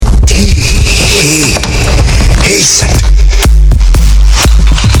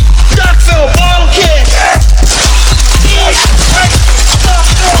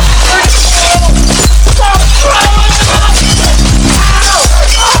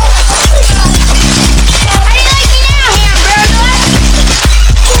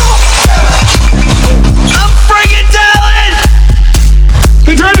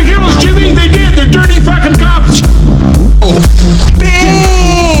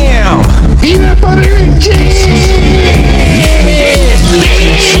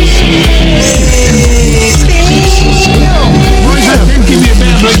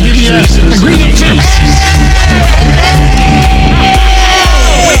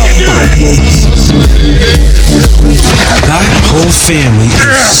family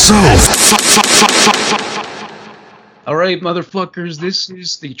is so. Alright, motherfuckers, this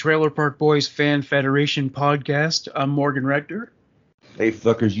is the Trailer Park Boys Fan Federation podcast. I'm Morgan Rector. Hey,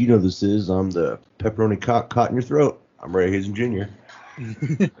 fuckers, you know this is. I'm the pepperoni cock caught in your throat. I'm Ray Hazen Jr.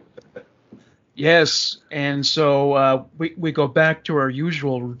 Yes, and so we go back to our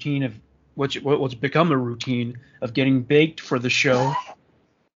usual routine of what's become a routine of getting baked for the show.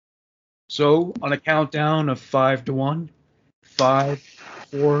 So, on a countdown of 5 to 1, 5,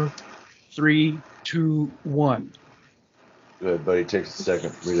 4, 3, 2, 1. Good, buddy. It takes a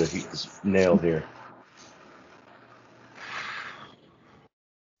second for me to heat this nail here.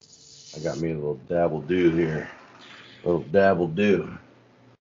 I got me a little dabble do here. A little dabble do.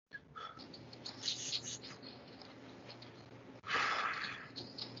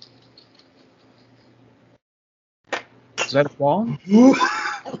 Is that a bong?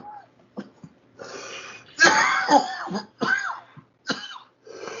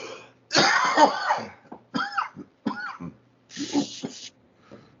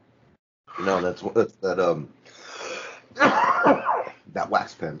 No, that's that that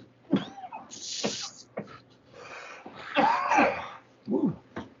wax pen. Woo.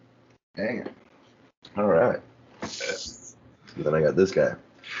 Dang it. All right. And then I got this guy.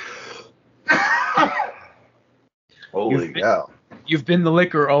 Holy cow. You've been the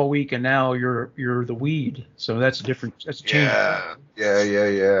liquor all week, and now you're the weed. So that's a different. That's a change.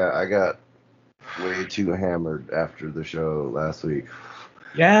 Yeah. I got way too hammered after the show last week.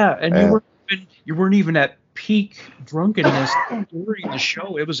 Yeah, and you weren't even at peak drunkenness during the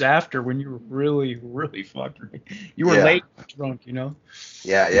show. It was after when you were really, really fucked. You were late drunk, you know.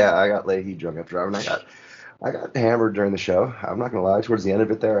 Yeah. I got late drunk after I got hammered during the show. I'm not gonna lie. Towards the end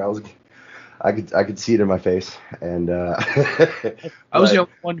of it, there, I could see it in my face, and I was the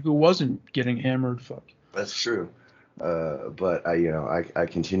only one who wasn't getting hammered. Fuck. That's true. But I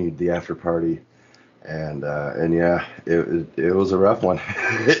continued the after party, and yeah, it was a rough one.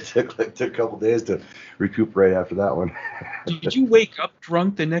 It took a couple days to recuperate after that one. Did you wake up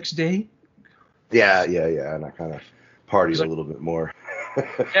drunk the next day? Yeah, and I kind of partied a little bit more. Yeah,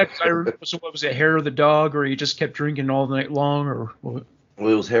 because I remember. So what was it, hair of the dog, or you just kept drinking all night long, or what?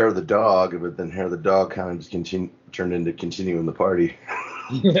 Well, it was hair of the dog, but then hair of the dog kind of just turned into continuing the party.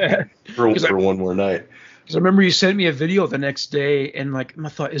 Yeah. for one more night. Because I remember you sent me a video the next day, and like I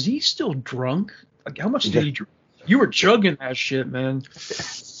thought, is he still drunk? Like, how much did he drink? You were chugging that shit, man.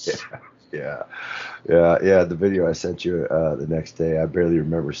 Yeah. The video I sent you the next day, I barely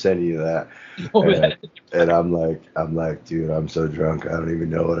remember sending you that. And I'm like, dude, I'm so drunk, I don't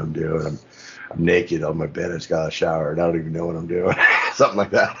even know what I'm doing. I'm naked on my bed. I just got a shower, and I don't even know what I'm doing. Something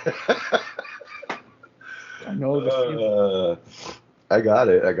like that. I know the feeling. I got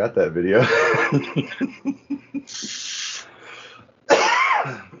it. I got that video.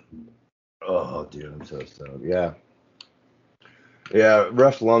 Oh, dude, I'm so stoned. Yeah,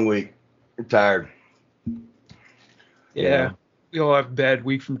 rough, long week. I'm tired. Yeah, we all have a bad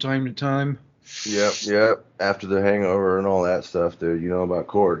week from time to time. Yep. After the hangover and all that stuff, dude, you know about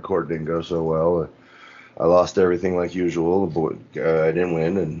Court. Court didn't go so well. I lost everything like usual. The boy, I didn't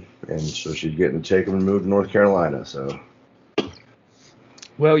win, and so she's getting to take him and move to North Carolina. So.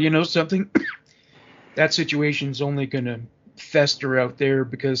 Well, you know something? That situation's only going to fester out there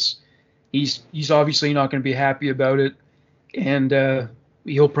because he's obviously not going to be happy about it, and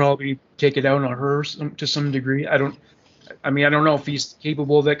he'll probably take it out on her to some degree. I don't know if he's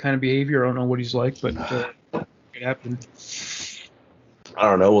capable of that kind of behavior. I don't know what he's like, but it happened. I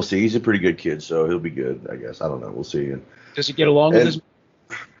don't know. We'll see. He's a pretty good kid, so he'll be good, I guess. I don't know. We'll see. Does he get along with his?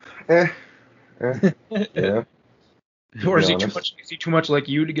 Yeah. Or is he too much? Is he too much like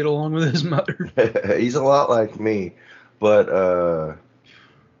you to get along with his mother? He's a lot like me, but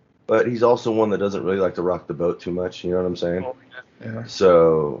he's also one that doesn't really like to rock the boat too much. You know what I'm saying? Oh, yeah.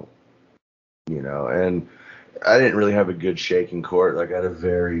 So, and I didn't really have a good shake in court. Like, I had a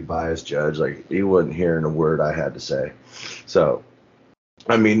very biased judge. Like, he wasn't hearing a word I had to say. So,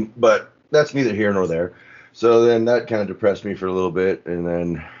 but that's neither here nor there. So then that kind of depressed me for a little bit, and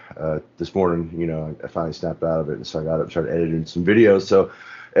then this morning, I finally snapped out of it, and so I got up and started editing some videos. So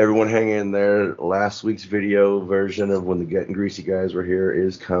everyone hang in there. Last week's video version of when the Getting Greasy guys were here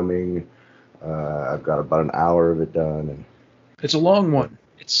is coming. I've got about an hour of it done. And it's a long one.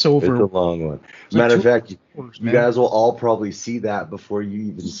 It's over. It's a long one. Matter of fact, you guys will all probably see that before you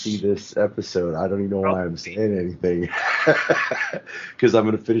even see this episode. I don't even know why I'm saying anything. Because I'm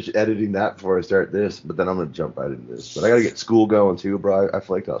going to finish editing that before I start this, but then I'm going to jump right into this. But I got to get school going too, bro. I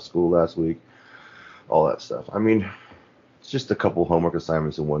flaked out school last week. All that stuff. It's just a couple homework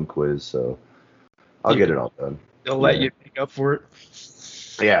assignments and one quiz, so I'll get it all done. they'll let Yeah. you make up for it.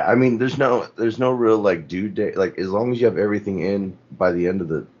 Yeah, I mean, there's no real like due date. Like as long as you have everything in by the end of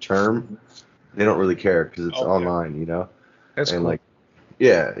the term, they don't really care because it's Okay, online, you know. that's And cool. like,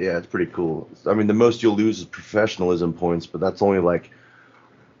 yeah, it's pretty cool. I mean, the most you'll lose is professionalism points, but that's only like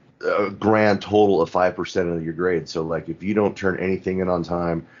a grand total of 5% of your grade. So like, if you don't turn anything in on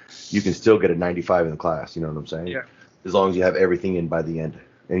time, you can still get a 95 in the class. You know what I'm saying? Yeah. As long as you have everything in by the end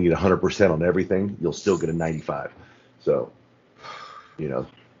and you get 100% on everything, you'll still get a 95. So, you know,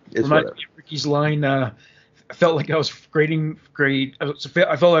 it's Reminds whatever. me of Ricky's line. I felt like I was grading grade. I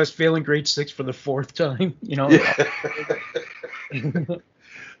felt I was failing grade 6 for the fourth time. Yeah. That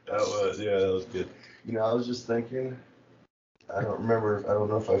was good. You know, I was just thinking, I don't remember, I don't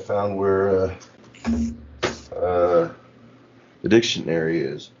know if I found where the dictionary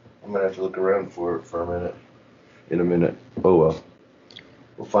is. I'm gonna have to look around for it for a minute. In a minute. Oh well,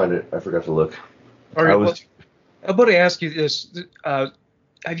 we'll find it. I forgot to look. All I right. Well, was how about I ask you this?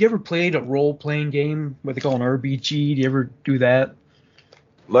 Have you ever played a role-playing game, what they call an RPG? Do you ever do that?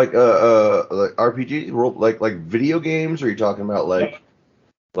 like RPG, like video games. Or are you talking about like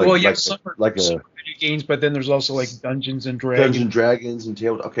Well, like yeah, like like some a are video games, but then there's also like Dungeons and Dragons. Dungeon Dragons and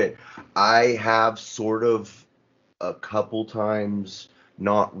Tales? Okay, I have sort of a couple times,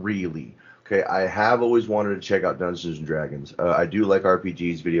 not really. Okay, I have always wanted to check out Dungeons and Dragons. I do like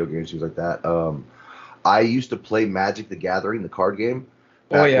RPGs, video games, things like that. I used to play Magic the Gathering, the card game,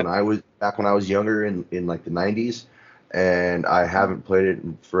 Oh yeah. back when I was younger in like the 90s, and I haven't played it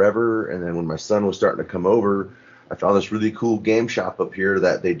in forever. And then when my son was starting to come over, I found this really cool game shop up here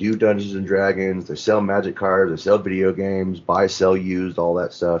that they do Dungeons and Dragons, they sell Magic cards, they sell video games, buy, sell used, all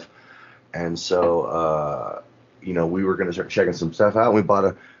that stuff. And so we were gonna start checking some stuff out. And we bought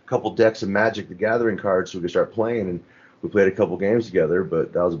a couple decks of Magic the Gathering cards so we could start playing, and we played a couple games together,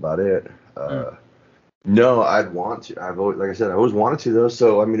 but that was about it. Hmm. No, I'd want to. I've always, like I said, I always wanted to though.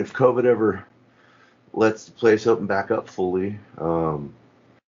 So I mean, if COVID ever lets the place open back up fully,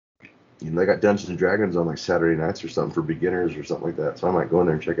 they got Dungeons and Dragons on like Saturday nights or something for beginners or something like that. So I might go in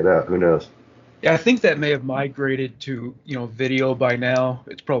there and check it out. Who knows? Yeah, I think that may have migrated to video by now.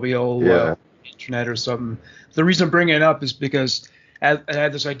 It's probably all Yeah. internet or something. The reason I'm bringing it up is because I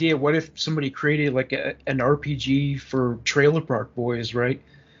had this idea. What if somebody created like an RPG for Trailer Park Boys, right?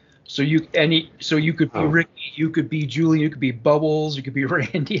 So you could be Oh, Ricky, you could be Julie, you could be Bubbles, you could be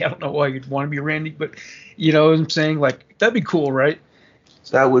Randy. I don't know why you'd want to be Randy, but you know what I'm saying? Like that'd be cool, right?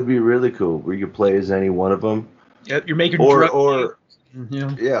 that would be really cool. Where you could play as any one of them, Yeah, you're making or drug, or you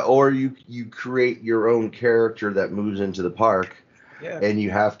know? yeah, or you create your own character that moves into the park, Yeah. and you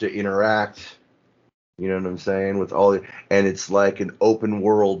have to interact. You know what I'm saying? With all the, and it's like an open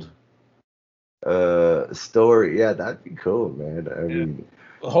world story. Yeah, that'd be cool, man. I Yeah. mean,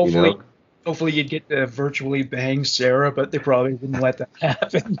 Well, you know. hopefully you'd get to virtually bang Sarah, but they probably wouldn't let that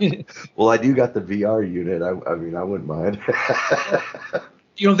happen. Well, I do got the VR unit. I mean, I wouldn't mind.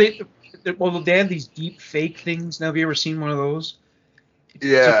 You know, they have these deep fake things now. Have you ever seen one of those? It's,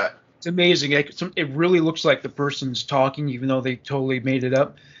 Yeah. it's amazing. Like, it really looks like the person's talking, even though they totally made it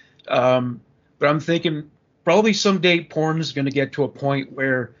up. But I'm thinking probably someday porn is going to get to a point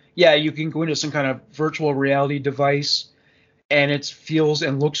where, yeah, you can go into some kind of virtual reality device and it feels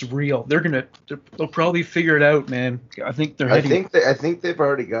and looks real. They'll probably figure it out, man. I think they're heading. I think they've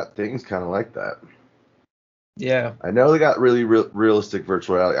already got things kind of like that. Yeah, I know they got really realistic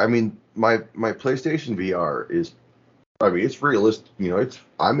virtual reality. I mean, my PlayStation VR is, I mean, it's realistic.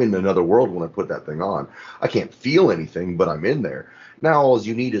 I'm in another world when I put that thing on. I can't feel anything, but I'm in there. Now all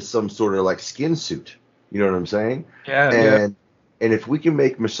you need is some sort of like skin suit. You know what I'm saying? yeah. And if we can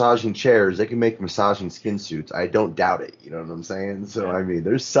make massaging chairs, they can make massaging skin suits. I don't doubt it. You know what I'm saying? So I mean,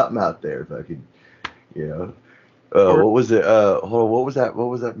 there's something out there if I could, you know. Or What was it? Hold on, what was that? What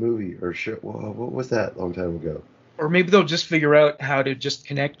was that movie or show? What was that? Long time ago. or maybe they'll just figure out how to just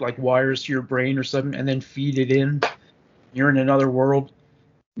connect like wires to your brain or something and then feed it in. You're in another world.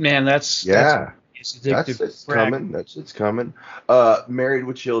 Man, that's Yeah. it's That's addictive it's crack. coming. It's coming. Married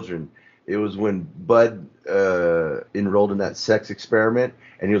with Children. It was when Bud enrolled in that sex experiment,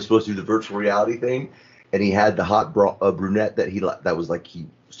 and he was supposed to do the virtual reality thing, and he had the hot brunette that was like he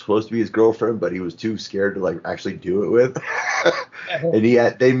was supposed to be his girlfriend, but he was too scared to like actually do it with. And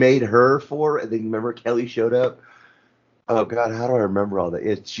they made her for, and then remember Kelly showed up. Oh God, how do I remember all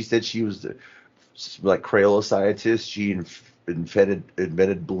that? She said she was like Crayola scientist. She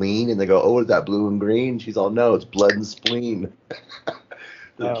invented bleen, and they go, "Oh, is that blue and green?" She's all, "No, it's blood and spleen."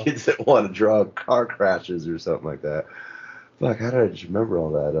 The Wow. kids that want to draw car crashes or something like that. Fuck, how did I just remember all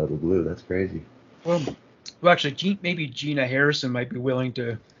that out of the blue? That's crazy. Well, well, actually, maybe Gina Harrison might be willing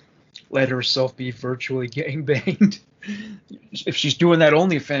to let herself be virtually gangbanged. If she's doing that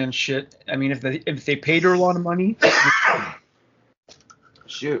OnlyFans shit, I mean, if they paid her a lot of money,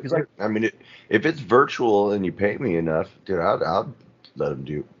 Shoot, it's like, I mean, if it's virtual and you pay me enough, dude, I'll let them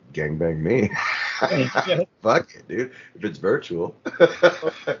do gangbang me. yeah. Fuck it, dude. If it's virtual,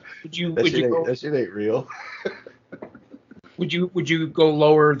 would you that shit ain't real. would you go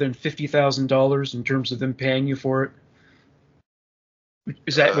lower than $50,000 in terms of them paying you for it?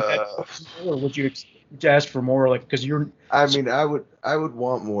 Is that would that, or would you ask for more? Like, because you're. I mean, I would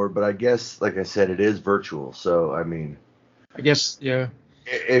want more, but I guess, like I said, it is virtual, so I mean, I guess, yeah.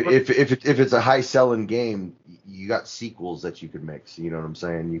 if it's a high selling game, you got sequels that you could mix. You know what I'm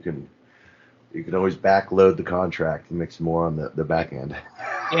saying? You can always backload the contract and mix more on the back end.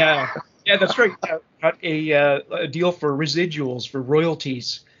 Yeah, yeah, that's right. Got a deal for residuals for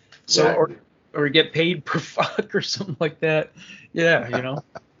royalties, so Yeah. or get paid per fuck or something like that. Yeah, you know.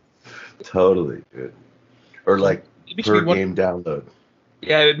 Totally, dude. Or like It makes per me wonder, game download.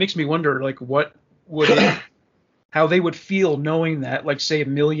 yeah, it makes me wonder, like, what would it, how they would feel knowing that, like, say,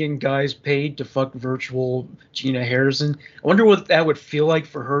 1 million guys paid to fuck virtual Gina Harrison. I wonder what that would feel like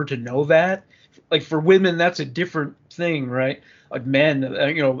for her to know that. Like, for women, that's a different thing, right? Like men,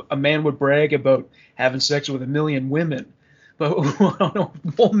 a man would brag about having sex with 1 million women, but on a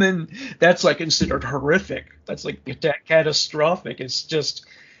woman, that's like considered horrific. That's like catastrophic. It's just,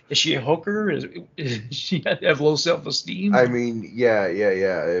 is she a hooker? Is she have low self-esteem? I mean, yeah.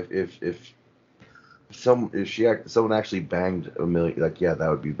 If someone actually banged 1 million, like, yeah, that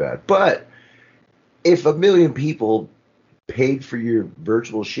would be bad. But if 1 million people paid for your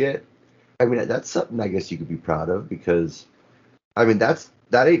virtual shit, I mean, that's something I guess you could be proud of, because I mean, that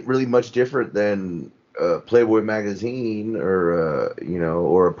ain't really much different than Playboy magazine or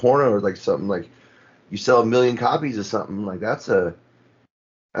or a porno, or like something like you sell 1 million copies of something, like that's a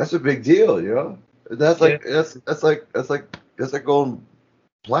big deal, you know. That's Yeah, like that's like going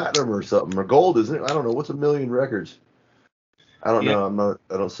platinum or something, or gold, isn't it? I don't know. What's 1 million records? I don't yeah. know.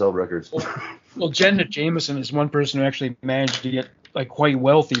 I don't sell records. Well, Jenna Jameson is one person who actually managed to get like quite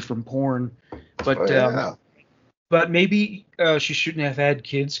wealthy from porn, Oh but yeah. maybe she shouldn't have had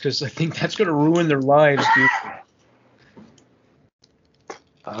kids because I think that's going to ruin their lives, dude.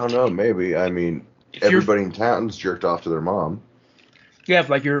 I don't know. Maybe. I mean, If you're everybody in town's jerked off to their mom. Yeah,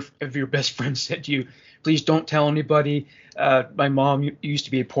 like if your best friend said to you, please don't tell anybody. My mom used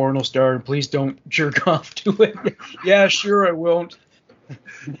to be a porno star, and please don't jerk off to it. Yeah, sure, I won't.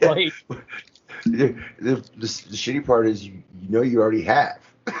 Right. The shitty part is you already have.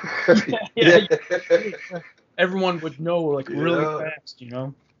 Yeah, everyone would know like You really know? fast, you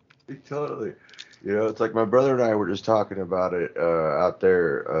know. Totally. It's like my brother and I were just talking about it out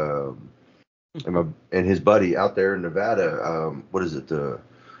there, and his buddy out there in Nevada. What is it, the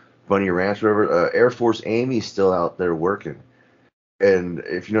Bunny Ranch, whatever? Air Force Amy's still out there working. And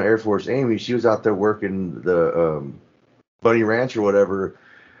if you know Air Force Amy, she was out there working the Bunny Ranch or whatever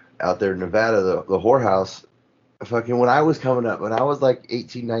out there in Nevada, the whorehouse. Fucking when I was coming up, when I was like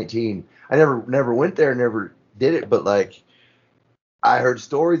 18, 19, I never went there, never did it, but like I heard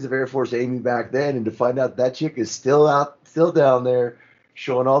stories of Air Force Amy back then, and to find out that chick is still down there,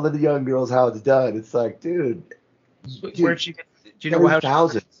 showing all the young girls how it's done. It's like, dude, Where'd she get? Do you know there how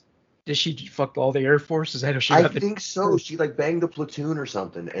thousands. did she fuck all the Air Force? Is that how she I got the? think so. She like banged a platoon or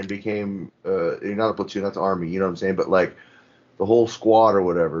something and became not a platoon, that's army, you know what I'm saying? But like the whole squad or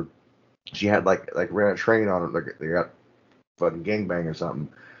whatever. She had like ran a train on it, like they got fucking gangbang or something,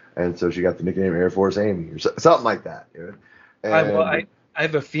 and so she got the nickname Air Force Amy or something like that. And I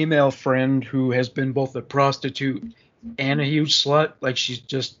have a female friend who has been both a prostitute and a huge slut. Like she's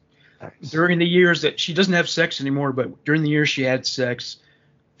just during the years that she doesn't have sex anymore, but during the years she had sex,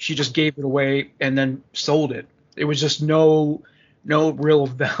 she just gave it away and then sold it. It was just no real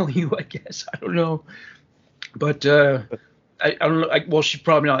value, I guess. I don't know, but I don't know. Well, she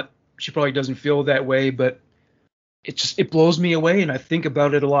probably doesn't feel that way, but it blows me away, and I think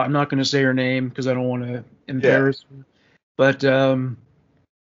about it a lot. I'm not going to say her name because I don't want to embarrass her, but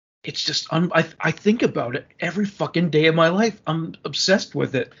it's just I think about it every fucking day of my life. I'm obsessed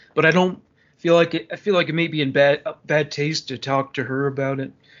with it, but I don't feel like it. I feel like it may be in bad taste to talk to her about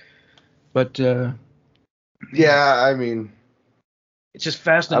it, but yeah, I mean, it's just I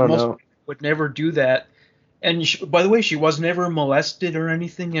fascinating. don't Most know. people would never do that. And by the way, she was never molested or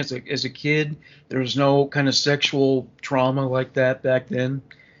anything as a kid. There was no kind of sexual trauma like that back then.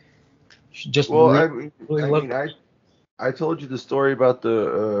 She just Well, really I loved mean, it. I told you the story about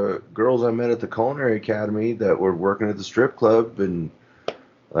the girls I met at the Culinary Academy that were working at the strip club, and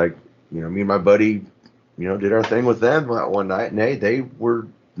like, me and my buddy, did our thing with them one night, and hey, they were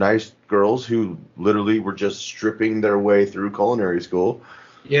nice girls who literally were just stripping their way through culinary school.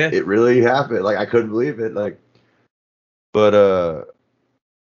 Yeah. It really happened. Like, I couldn't believe it. Like, but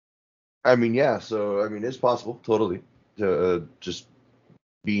I mean, yeah. So I mean, it's possible totally to just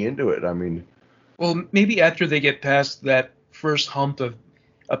be into it. I mean, Well, maybe after they get past that first hump of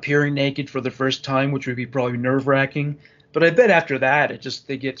appearing naked for the first time, which would be probably nerve-wracking. But I bet after that,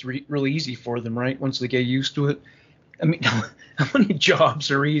 it gets really easy for them, right? Once they get used to it. I mean, how many jobs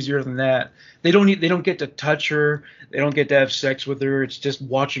are easier than that? They don't get to touch her. They don't get to have sex with her. It's just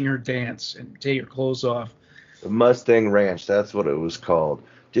watching her dance and take her clothes off. the Mustang Ranch, that's what it was called.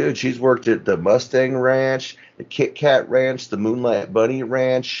 Dude, she's worked at the Mustang Ranch, the Kit Kat Ranch, the Moonlight Bunny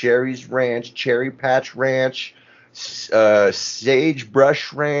Ranch, Sherry's Ranch, Cherry Patch Ranch,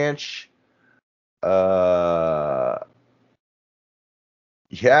 Sagebrush Ranch. Yeah,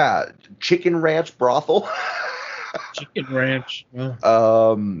 Chicken Ranch Brothel. Chicken Ranch. Yeah.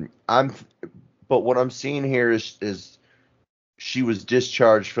 But what I'm seeing here is she was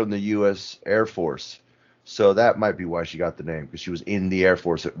discharged from the U.S. Air Force, so that might be why she got the name, because she was in the Air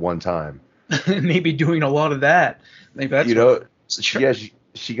Force at one time. Maybe doing a lot of that. Maybe that's Yeah,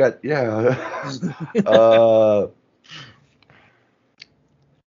 she got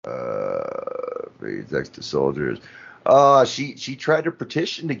free sex to soldiers. She tried to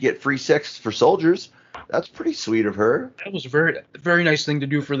petition to get free sex for soldiers. That's pretty sweet of her. That was a very nice thing to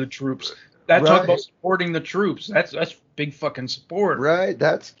do for the troops. Talk about supporting the troops. That's big fucking support. Right,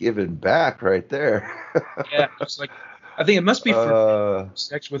 that's giving back right there. Yeah, it's like, I think it must be for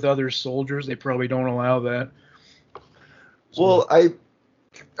sex with other soldiers. They probably don't allow that. So, well, I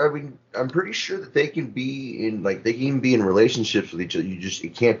mean, I'm pretty sure that they can be in relationships with each other.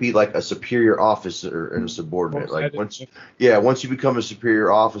 It can't be like a superior officer and a subordinate. Like once you become a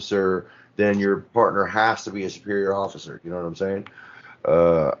superior officer, then your partner has to be a superior officer. You know what I'm saying?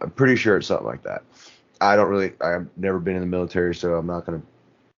 I'm pretty sure it's something like that. I've never been in the military, so I'm not gonna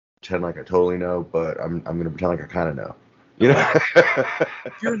pretend like I totally know, but I'm gonna pretend like I kind of know. You know?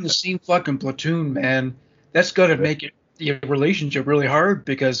 If you're in the same fucking platoon, man, that's gotta make it the relationship really hard,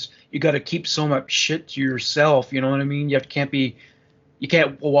 because you got to keep so much shit to yourself. You know what I mean? You can't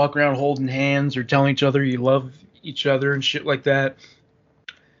walk around holding hands or telling each other you love each other and shit like that.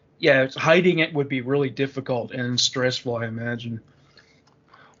 Yeah, hiding it would be really difficult and stressful, I imagine.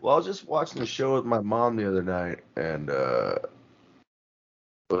 Well, I was just watching the show with my mom the other night, and it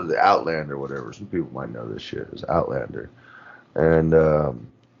was the Outlander, whatever. Some people might know this shit. It was Outlander. And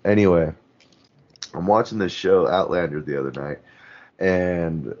anyway, I'm watching this show, Outlander, the other night,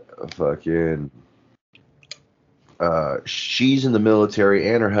 and fucking she's in the military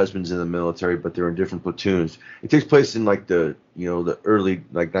and her husband's in the military, but they're in different platoons. It takes place in like the early,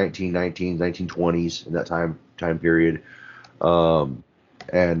 like 1919s, 1920s, in that time period.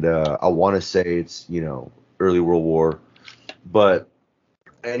 And I want to say it's early World War, but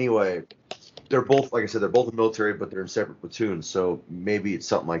anyway, they're both, like I said, they're both in the military, but they're in separate platoons. So maybe it's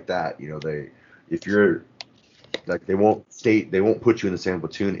something like that. If you're like, they won't put you in the same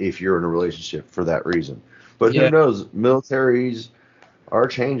platoon if you're in a relationship for that reason. But who knows? Militaries are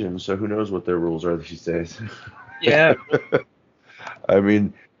changing, so who knows what their rules are these days. Yeah. I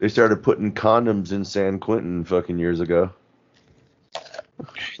mean, they started putting condoms in San Quentin fucking years ago.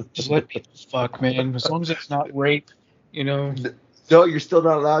 Just let people fuck, man. As long as it's not rape, No, you're still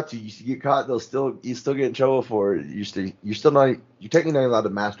not allowed to. You get caught, you still get in trouble for it. You're technically not allowed to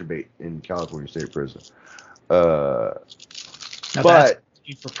masturbate in California State Prison. But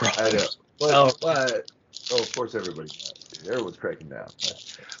for problems. But of course everyone's cracking down.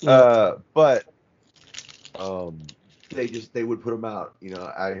 They would put them out.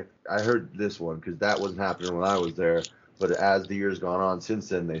 I heard this one because that wasn't happening when I was there, but as the years gone on since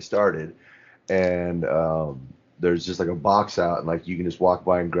then, they started, and there's just like a box out, and like you can just walk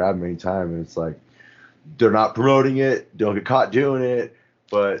by and grab them anytime, and it's like they're not promoting it, don't get caught doing it,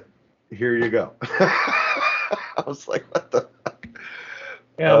 but here you go. I was like, what the fuck?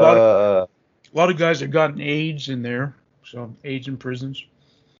 Yeah, a lot of guys have gotten AIDS in there, so AIDS in prisons.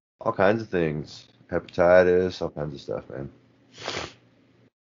 All kinds of things, hepatitis, all kinds of stuff, man.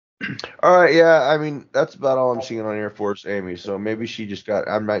 All right, yeah, I mean, that's about all I'm seeing on Air Force Amy. So maybe she just got,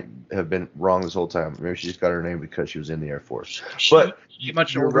 I might have been wrong this whole time. Maybe she just got her name because she was in the Air Force. But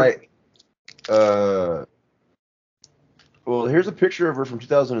you're right. Well, here's a picture of her from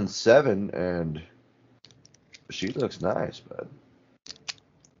 2007, and she looks nice, bud.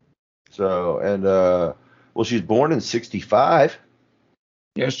 So, and, well, she's born in 1965.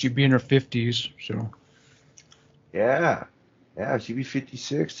 Yes, she'd be in her 50s, so. Yeah, she'd be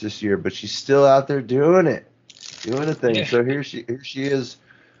 56 this year, but she's still out there doing the thing. Yeah. So here she is,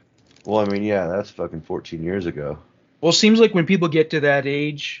 Well, I mean, yeah, that's fucking 14 years ago. Well, it seems like when people get to that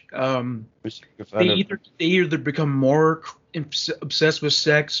age, Wish you could they find a. either become more obsessed with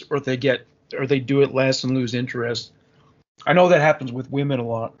sex, or they do it less and lose interest. I know that happens with women a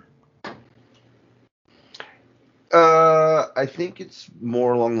lot. I think it's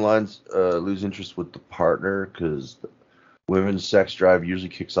more along the lines lose interest with the partner because women's sex drive usually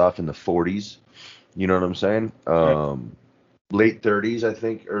kicks off in the 40s. You know what I'm saying? Right. Late 30s, I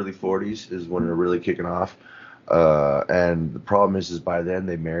think, early 40s is when they're really kicking off. And the problem is by then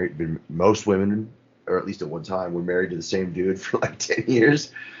they married. Most women, or at least at one time, were married to the same dude for like 10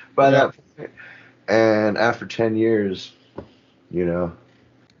 years by Yeah. that point. And after 10 years, you know,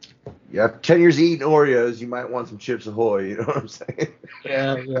 yeah, 10 years eating Oreos, you might want some Chips Ahoy. You know what I'm saying?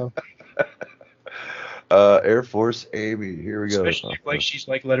 Yeah. Yeah. Air Force Amy, here we go. Especially if, like, she's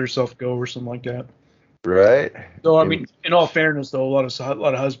like let herself go or something like that. Right? So I mean, in all fairness, though, a lot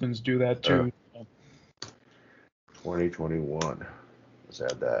of husbands do that Uh, too. 2021. Let's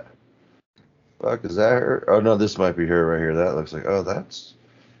add that. Fuck, is that her? Oh no, this might be her right here. That looks like. Oh, that's.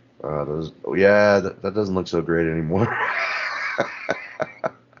 Yeah, that doesn't look so great anymore.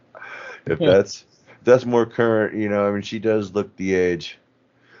 If that's more current, you know, I mean, she does look the age,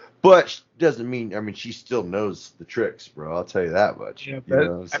 but doesn't mean. I mean, she still knows the tricks, bro. I'll tell you that much. Yeah, You know what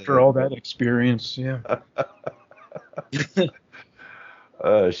I'm after saying? all that experience, yeah.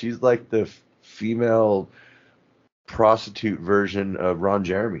 She's like the female prostitute version of Ron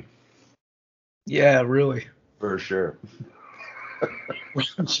Jeremy, Yeah, really. for sure.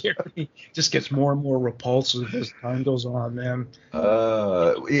 Jeremy just gets more and more repulsive as time goes on, man.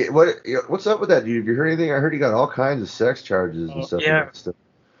 What's up with that dude? Have you heard anything? I heard he got all kinds of sex charges and stuff. Yeah,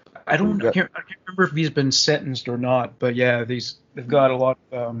 I We've don't, I got, can't, I can't remember if he's been sentenced or not, but yeah, they've got a lot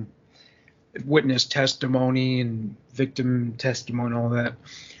of witness testimony and victim testimony and all that.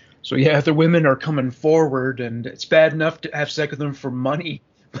 So yeah, the women are coming forward, and it's bad enough to have sex with them for money,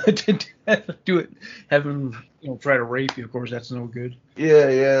 but to do it, have them, try to rape you, of course, that's no good. yeah,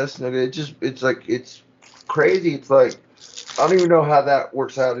 that's no good. It's crazy. It's like I don't even know how that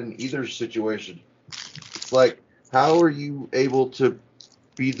works out in either situation. It's like how are you able to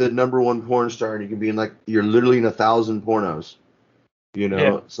be the number one porn star and you can be in like you're literally in 1,000 pornos, you Yeah,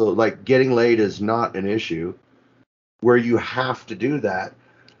 know? So like getting laid is not an issue where you have to do that.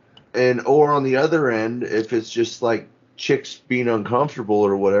 And or on the other end, if it's just like chicks being uncomfortable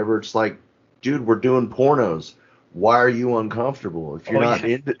or whatever, it's like, dude, we're doing pornos. Why are you uncomfortable? oh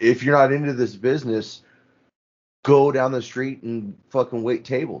yeah, If you're not into this business, go down the street and fucking wait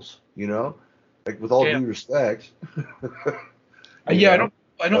tables, you know? Like with all yeah, due respect. You yeah. know?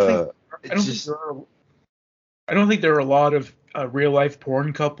 I don't think, I It's don't think just there are, I don't think there are a lot of real life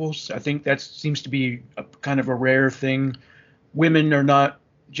porn couples. I think that seems to be a kind of a rare thing. Women are not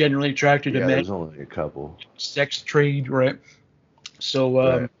generally attracted to yeah, men. there's only a couple. Sex trade, right? So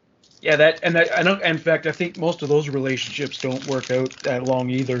Right. yeah, I don't. In fact, I think most of those relationships don't work out that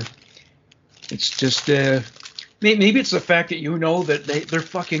long either. It's just maybe it's the fact that that they're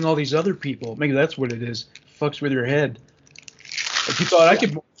fucking all these other people. Maybe that's what it is. Fucks with your head. Like you thought I Yeah.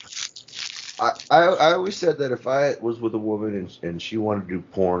 could. I always said that if I was with a woman and she wanted to do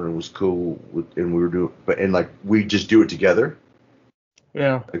porn and was cool with and we were doing and like we just do it together.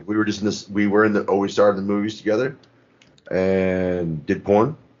 Yeah. Like we were just in this we were in the we started the movies together and did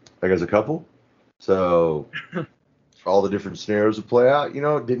porn like as a couple. So all the different scenarios would play out, you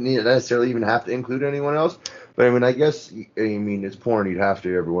know, didn't necessarily even have to include anyone else. But I mean I guess it's porn, you'd have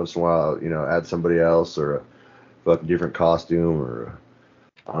to every once in a while, you know, add somebody else or a fucking different costume or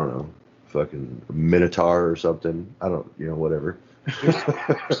I don't know, fucking Minotaur or something. I don't, whatever.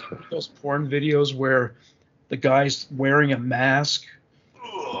 Those porn videos where the guy's wearing a mask.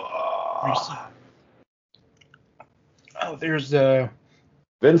 Oh, there's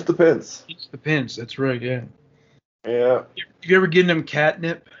Vince the Pence. it's the pins. That's right. Yeah. Yeah. Have you ever given him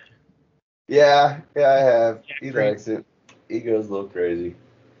catnip? Yeah, I have. Yeah, He great. likes it. He goes a little crazy.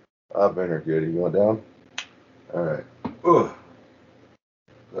 I've been her good. You want down? All right. Ooh.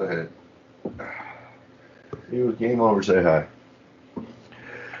 Go ahead. You game over. Say hi.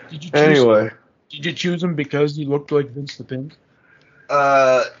 Did you choose? Anyway. Did you choose him because he looked like Vince the Pin?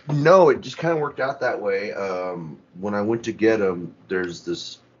 No, it just kind of worked out that way. When I went to get him, there's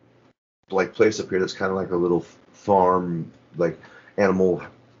this like place up here that's kind of like a little farm, like animal,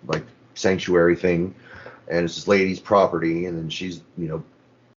 like sanctuary thing, and it's this lady's property, and then she's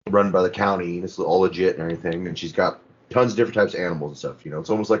run by the county, and it's all legit and everything, and she's got tons of different types of animals and stuff. It's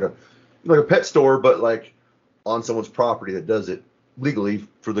almost like a pet store, but like on someone's property that does it legally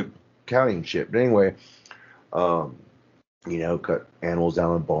for the county and shit. But anyway, You know, cut animals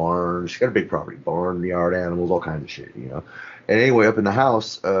down in barns. She got a big property, barn, yard animals, all kinds of shit. You know. And anyway, up in the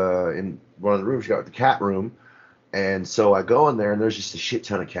house, in one of the rooms, she got the cat room. And so I go in there, and there's just a shit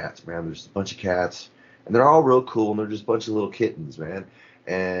ton of cats, man. There's a bunch of cats, and they're all real cool, and they're just a bunch of little kittens, man.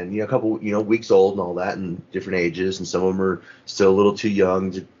 And a couple, weeks old and all that, and different ages, and some of them are still a little too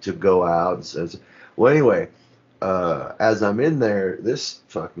young to go out. And well, anyway, as I'm in there, this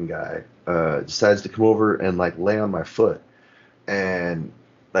fucking guy decides to come over and like lay on my foot, and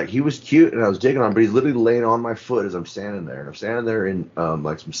like he was cute, and I was digging on him, but he's literally laying on my foot as I'm standing there, and I'm standing there in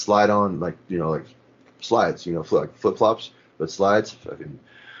like some slide on, like like slides, like flip flops, but slides, fucking.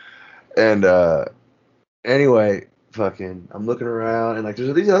 And anyway, fucking, I'm looking around, and like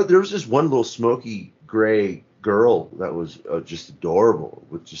there was just one little smoky gray girl that was just adorable,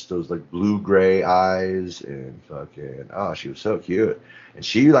 with just those like blue gray eyes, and fucking, oh, she was so cute, and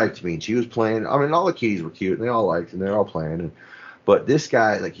she liked me, and she was playing. I mean, all the kitties were cute, and they all liked, and they're all playing, but this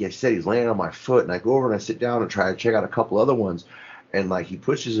guy, like he said, he's laying on my foot, and I go over and I sit down and try to check out a couple other ones, and like he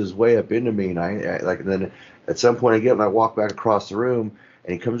pushes his way up into me, and I like, and then at some point I get up and I walk back across the room,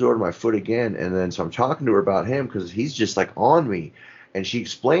 and he comes over to my foot again, and then so I'm talking to her about him because he's just like on me, and she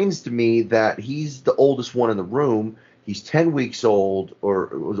explains to me that he's the oldest one in the room. He's 10 weeks old, or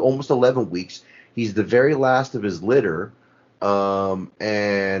it was almost 11 weeks. He's the very last of his litter,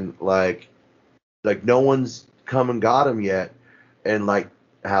 and like no one's come and got him yet, and like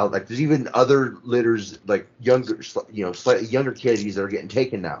how like there's even other litters, like younger, slightly younger kitties that are getting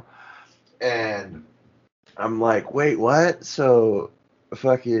taken now. And I'm like, wait, what? So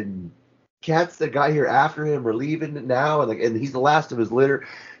fucking cats that got here after him are leaving now, and he's the last of his litter.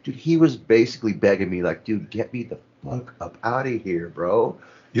 Dude, he was basically begging me, like, dude, get me the fuck up out of here, bro.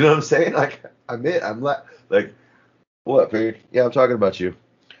 You know what I'm saying? Like, I'm like, what, Pig? Yeah, I'm talking about you.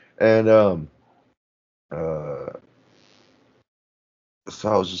 And so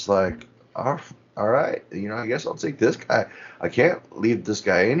I was just like, all right, I guess I'll take this guy. I can't leave this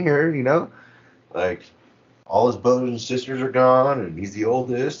guy in here, like all his brothers and sisters are gone, and he's the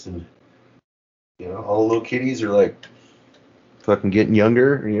oldest, and all the little kitties are like fucking getting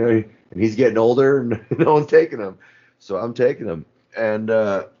younger, and he's getting older, and no one's taking him, so I'm taking him, and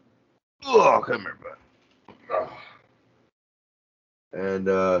come here, bud. And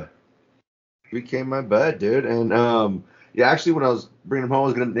he became my bud, dude, and yeah, actually, when I was bringing him home, I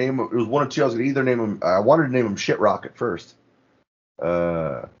was gonna name him. It was one of two. I was gonna either name him. I wanted to name him Shitrock at first,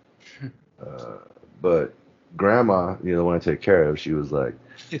 but Grandma, the one I take care of, she was like,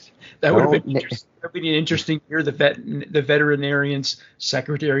 that would have been interesting. That would be interesting to hear the veterinarian's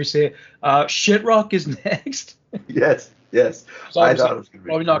secretary say, "Shitrock is next." Yes. I thought it was gonna be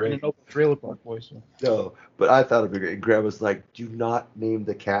probably not going to know the Trailer Park Boys. So. No, but I thought it'd be great. And Grandma's like, "Do not name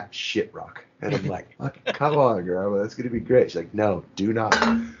the cat Shitrock," and I'm like, "Come on, Grandma, that's gonna be great." She's like, "No, do not."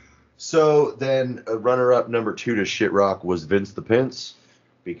 So then, runner-up number 2 to Shitrock was Vince the Pince,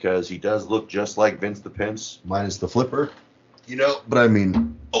 because he does look just like Vince the Pince, minus the flipper, But I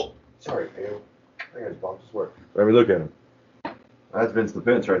mean, oh, sorry, man. I think I just bonked his word. But I mean, look at him. That's Vince the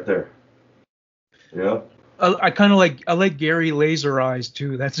Pince right there. I kind of like Gary Laser Eyes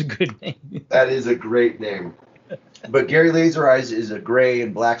too. That's a good name. That is a great name. But Gary Laser Eyes is a gray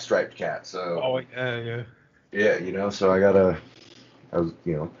and black striped cat. So. Oh yeah. Yeah, so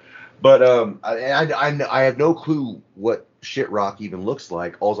but I have no clue what Shitrock even looks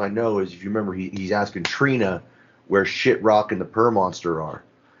like. All I know is, if you remember, he's asking Trina where Shitrock and the Purr Monster are,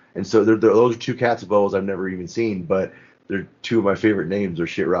 and so those are two cats of Bo's I've never even seen, but they're two of my favorite names, are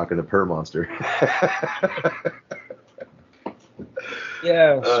Shitrock and the Purr Monster.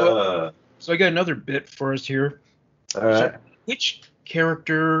 Yeah. So I got another bit for us here. All right. So which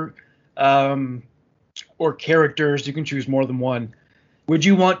character, or characters, you can choose more than one, would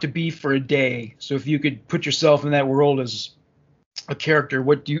you want to be for a day? So if you could put yourself in that world as a character,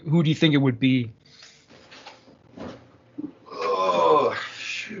 who do you think it would be? Oh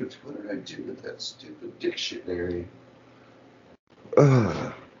shoot! What did I do with that stupid dictionary?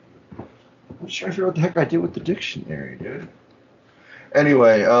 I'm trying to figure out what the heck I did with the dictionary, dude.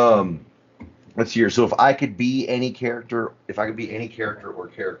 Anyway, let's see here. So if I could be any character, or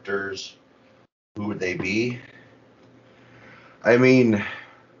characters, who would they be? I mean,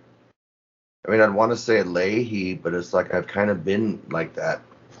 I'd want to say Leahy, but it's like I've kind of been like that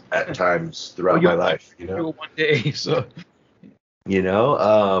at times throughout my life, One day, so.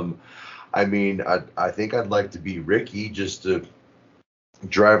 I mean, I think I'd like to be Ricky, just to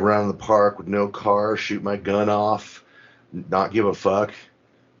drive around the park with no car, shoot my gun off, not give a fuck,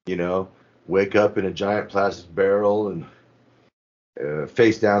 wake up in a giant plastic barrel and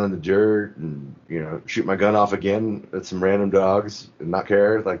face down in the dirt and shoot my gun off again at some random dogs and not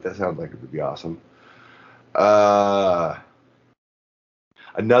care. Like that sounds like it would be awesome.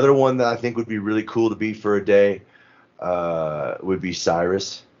 Another one that I think would be really cool to be for a day would be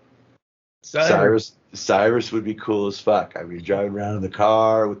Cyrus. Cyrus would be cool as fuck. I mean, driving around in the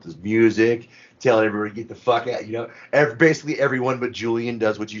car with his music, telling everybody get the fuck out. Basically everyone but Julian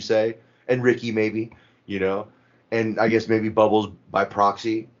does what you say, and Ricky maybe, and I guess maybe Bubbles by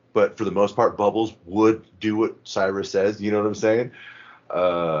proxy. But for the most part, Bubbles would do what Cyrus says. You know what I'm saying?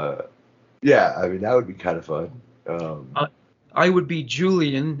 Yeah, I mean that would be kind of fun. I would be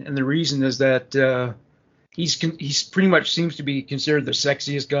Julian, and the reason is that he's pretty much seems to be considered the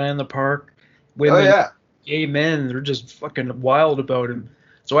sexiest guy in the park. Women, gay men, they're just fucking wild about him.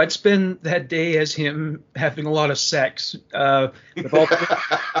 So I'd spend that day as him having a lot of sex with all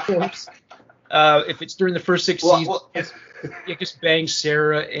the if it's during the first 6 seasons, you just bang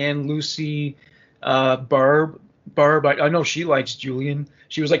Sarah and Lucy, Barb. I know she likes Julian.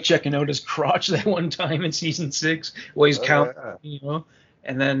 She was like checking out his crotch that one time in season 6 while he's counting,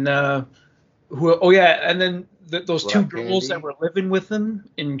 And then those two girls that were living with him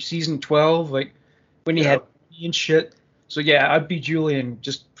in season 12, like when he had and shit. So yeah, I'd be Julian,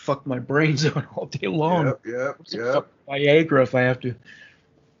 just fuck my brains out all day long. Yep. Viagra if I have to.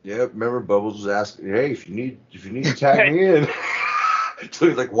 Yep. Remember, Bubbles was asking, "Hey, if you need to tag me in." So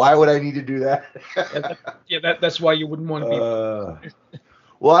he's like, "Why would I need to do that?" That's why you wouldn't want to be.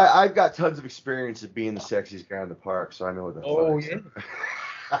 Well, I've got tons of experience of being the sexiest guy in the park, so I know what that's like.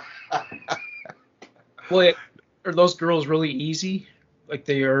 Yeah. Well, are those girls really easy, like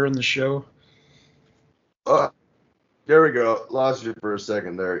they are in the show? There we go. Lost you for a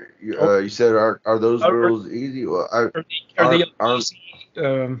second there. You said, "Are those girls easy?" Well, are they easy?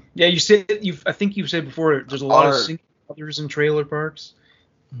 Yeah, you said I think you said before. There's a lot of single mothers in trailer parks.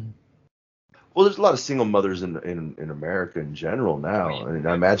 Well, there's a lot of single mothers in America in general now, and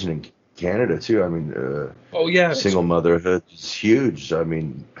I imagine in Canada too. I mean, single motherhood is huge. I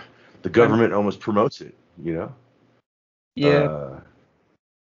mean, the government almost promotes it, Yeah.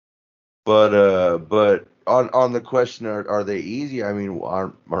 But on the question, are they easy? I mean,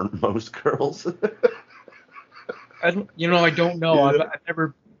 aren't most girls? I don't know.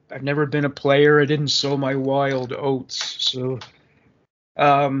 I've never been a player. I didn't sow my wild oats, so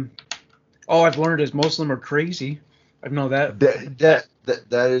all I've learned is most of them are crazy. I know that.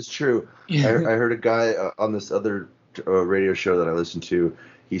 That is true. I heard a guy on this other radio show that I listened to.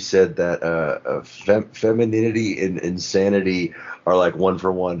 He said that femininity and insanity are like one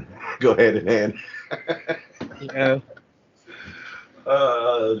for one, go hand in hand. Yeah.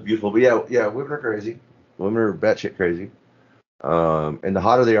 Beautiful, but yeah, women are crazy. Women are batshit crazy. And the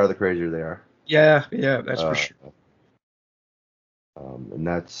hotter they are, the crazier they are. Yeah, that's for sure. And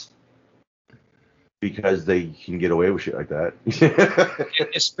that's because they can get away with shit like that.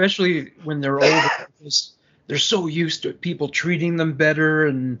 Especially when they're older, because they're so used to people treating them better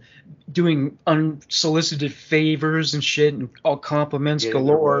and doing unsolicited favors and shit and all compliments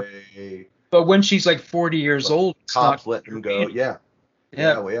galore. But when she's like 40 years old, cops let them go. Yeah.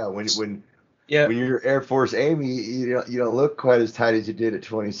 When you're Air Force Amy, you don't look quite as tight as you did at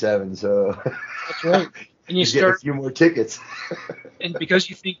 27. So that's right. And you start get a few more tickets. And because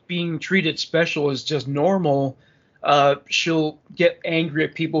you think being treated special is just normal, she'll get angry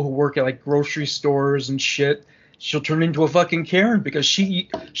at people who work at like grocery stores and shit. She'll turn into a fucking Karen because she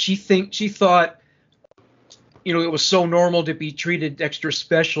thought, it was so normal to be treated extra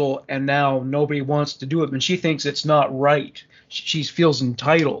special, and now nobody wants to do it. And she thinks it's not right. She feels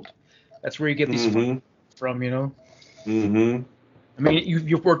entitled. That's where you get these from, Mm-hmm. I mean,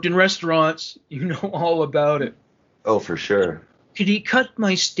 you've worked in restaurants. You know all about it. Oh, for sure. Could he cut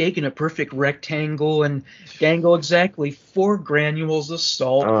my steak in a perfect rectangle and dangle exactly 4 granules of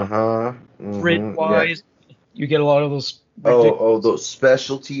salt? Grid-wise, you get a lot of those. Those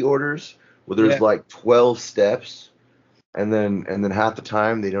specialty orders where there's like 12 steps, and then half the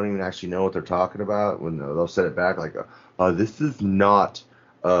time they don't even actually know what they're talking about when they'll set it back like, this is not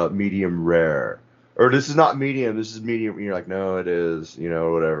medium rare, or this is not medium, this is medium. And you're like, no, it is,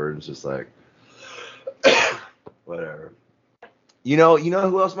 whatever. And it's just like, whatever. You know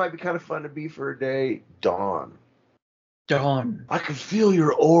who else might be kind of fun to be for a day? Dawn. I can feel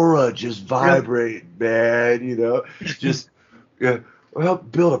your aura just vibrate, man. Just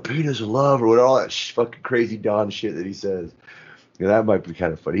help build a penis of love or what, all that fucking crazy Dawn shit that he says. That might be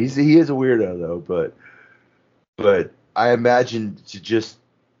kind of funny. He is a weirdo though, but I imagine to just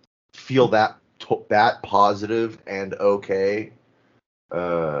feel that positive and okay.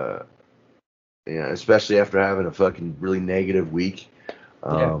 Yeah, especially after having a fucking really negative week.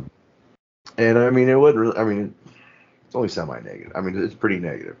 Yeah. And I mean, it wouldn't really, I mean, it's only semi-negative. I mean, it's pretty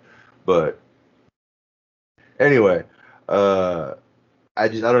negative. But anyway, uh, I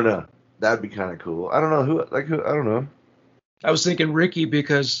don't know. That'd be kind of cool. I don't know who, I don't know. I was thinking Ricky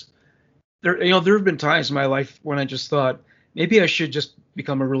because there have been times in my life when I just thought maybe I should just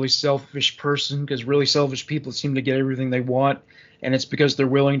become a really selfish person because really selfish people seem to get everything they want, and it's because they're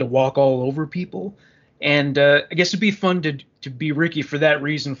willing to walk all over people. And I guess it'd be fun to be Ricky for that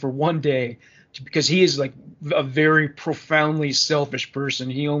reason for one day, because he is like a very profoundly selfish person.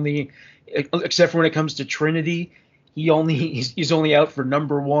 He only, except for when it comes to Trinity, he's only out for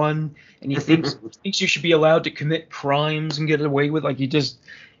number one, and he thinks you should be allowed to commit crimes and get away with, like, he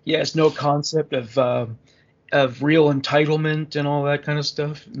has no concept of real entitlement and all that kind of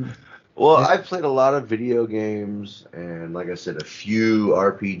stuff. Well, I've played a lot of video games, and like I said, a few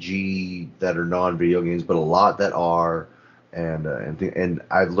RPG that are non-video games, but a lot that are, and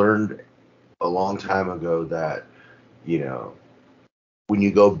I learned a long time ago that, you know, when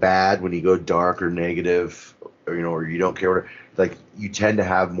you go bad, when you go dark or negative, or or you don't care, like, you tend to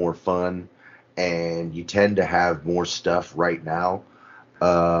have more fun, and you tend to have more stuff right now.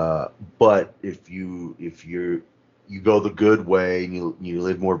 But if you go the good way, and you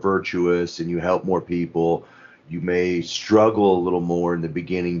live more virtuous and you help more people, you may struggle a little more in the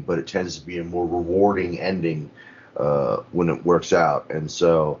beginning, but it tends to be a more rewarding ending when it works out. And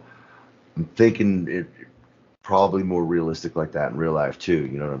so I'm thinking it probably more realistic like that in real life too.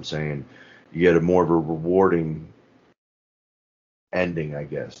 You know what I'm saying? You get a more of a rewarding ending, I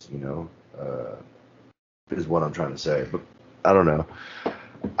guess. Is what I'm trying to say. But I don't know.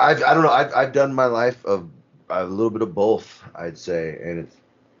 I don't know. I've done my life of a little bit of both, I'd say, and it's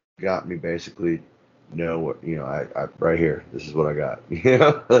got me basically know what, I right here. This is what I got.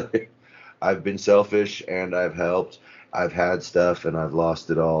 I've been selfish and I've helped. I've had stuff and I've lost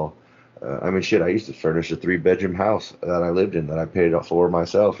it all. I mean, shit. I used to furnish a 3-bedroom house that I lived in that I paid for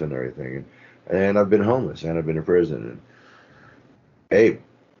myself and everything, and I've been homeless and I've been in prison. And hey,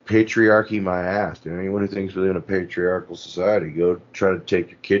 patriarchy my ass. Anyone who thinks we live in a patriarchal society, go try to take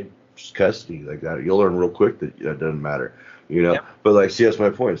your kid's custody like that. You'll learn real quick that that doesn't matter. Yep. But like, see, that's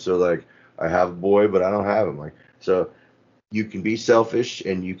my point. So like, I have a boy, but I don't have him. Like, so you can be selfish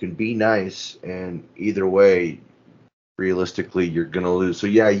and you can be nice, and either way, realistically, you're gonna lose. So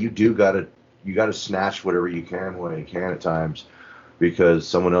yeah, you gotta snatch whatever you can when you can at times, because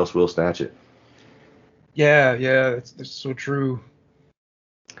someone else will snatch it. Yeah, that's so true.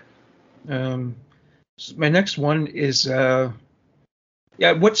 Um, my next one is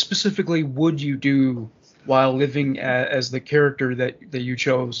yeah, what specifically would you do while living as the character that you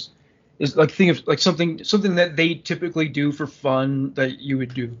chose? Is like think of like something that they typically do for fun that you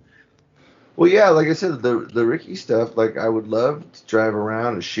would do. Well, yeah, like I said, the Ricky stuff. Like, I would love to drive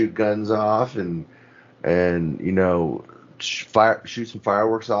around and shoot guns off, and shoot some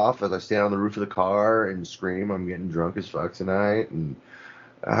fireworks off as I stand on the roof of the car and scream, "I'm getting drunk as fuck tonight," and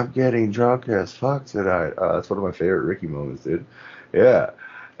 "I'm getting drunk as fuck tonight." That's one of my favorite Ricky moments, dude. Yeah,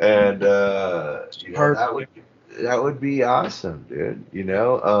 and Part that would be awesome, dude.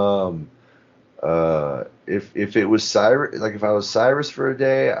 If it was Cyrus, like if I was Cyrus for a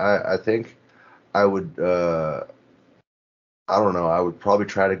day, I think I would. I don't know. I would probably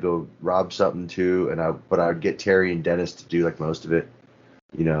try to go rob something too, but I'd get Terry and Dennis to do like most of it.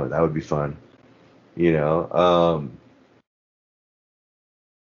 That would be fun. You know.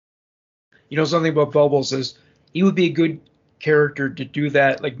 something about Bubbles is he would be a good character to do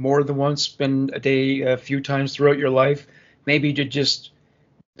that like more than once, spend a day a few times throughout your life, maybe to just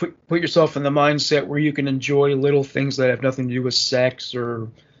put yourself in the mindset where you can enjoy little things that have nothing to do with sex Yeah.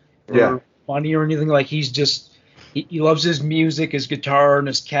 or money or anything. Like he loves his music, his guitar, and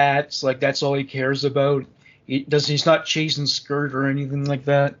his cats. Like that's all he cares about. He's not chasing skirt or anything like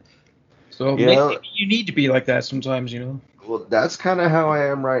that. So You maybe know. you need to be like that sometimes. Well, that's kind of how I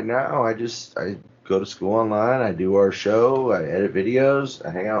am right now. I go to school online. I do our show. I edit videos.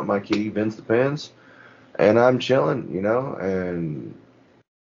 I hang out with my kitty Vince the Pins, and I'm chilling. And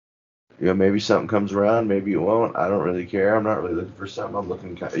maybe something comes around, maybe it won't. I don't really care. I'm not really looking for something. I'm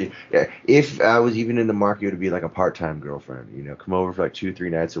looking yeah. If I was even in the market, it would be like a part-time girlfriend. Come over for like 2, 3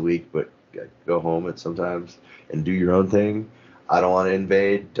 nights a week, but go home at sometimes and do your own thing. I don't want to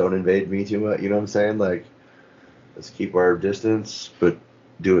invade. Don't invade me too much. You know what I'm saying? Like, let's keep our distance, but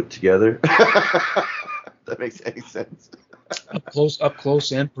do it together. That makes any sense. Up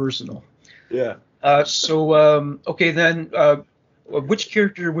close and personal. Yeah. Okay then, which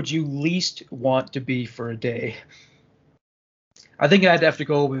character would you least want to be for a day? I think I'd have to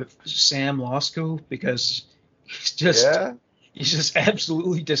go with Sam Losco because he's just Yeah. he's just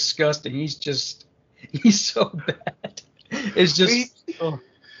absolutely disgusting. He's so bad. It's I mean, just oh.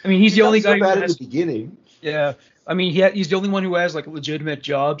 I mean, he's he's the not only so guy who bad in the has beginning. yeah. I mean, he's the only one who has like a legitimate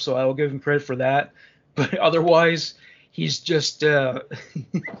job, so I will give him credit for that. But otherwise, he's just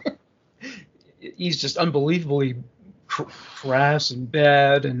he's just unbelievably crass and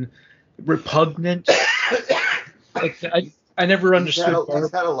bad and repugnant. Like I never understood He's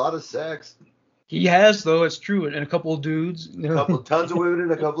Barb. had a lot of sex. He has though, it's true, and a couple of dudes. Tons of women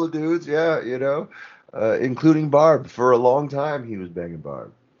and a couple of dudes. Yeah, including Barb. For a long time, he was banging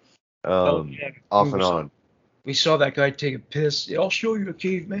Barb. Oh yeah, Off and on. we saw that guy take a piss. Yeah, I'll show you a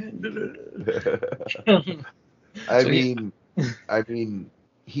caveman. I So yeah, mean, I mean,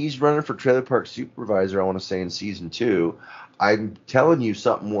 he's running for trailer park supervisor. I want to say in season 2. I'm telling you,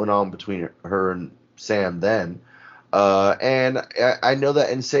 something went on between her and Sam then, and I know that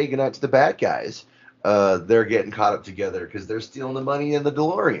in Say Goodnight to the Bad Guys, they're getting caught up together because they're stealing the money in the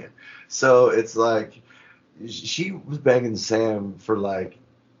DeLorean. So it's like she was banging Sam for like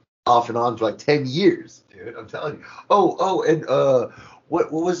off and on for like 10 years, dude. I'm telling you. And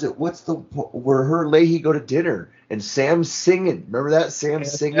what was it? What's the where her and Leahy go to dinner and Sam's singing? Remember that?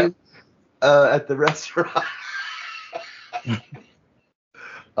 Sam's singing at the restaurant.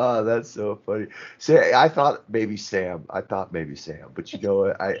 Oh, that's so funny. See, I thought maybe Sam, but you know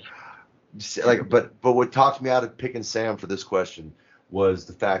what? But what talked me out of picking Sam for this question was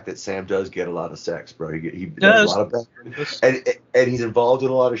the fact that Sam does get a lot of sex, bro. He does a lot of banging, and he's involved in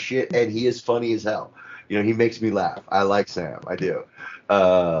a lot of shit, and he is funny as hell. He makes me laugh. I like Sam. I do.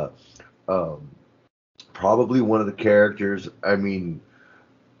 Probably one of the characters. I mean,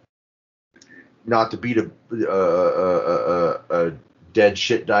 not to beat a dead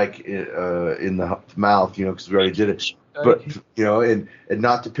shit dyke in the mouth, because we already did it. But and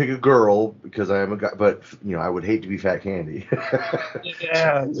not to pick a girl because I am a guy, but I would hate to be Fat Candy.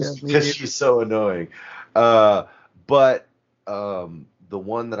 yeah, because she's so annoying. But the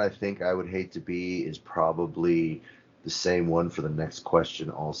one that I think I would hate to be is probably the same one for the next question.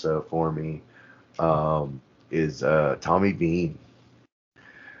 Also for me, is Tommy Bean.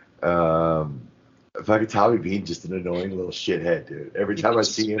 Fucking Tommy Bean, just an annoying little shithead, dude. Every time I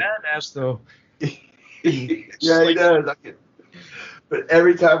see him, badass though. Yeah, he does. But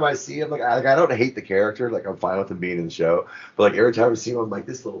every time I see him, like I don't hate the character. Like I'm fine with him being in the show. But like every time I see him, I'm like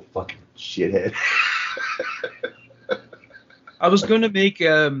this little fucking shithead. I was going to make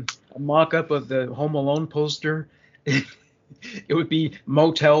a mock-up of the Home Alone poster. It would be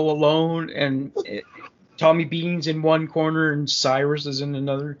Motel Alone and Tommy Bean's in one corner and Cyrus is in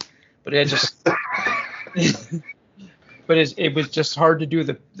another. But it just, it was just hard to do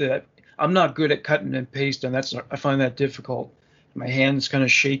the. I'm not good at cutting and pasting. I find that difficult. My hand's kind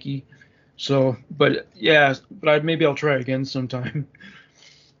of shaky. So, but maybe I'll try again sometime.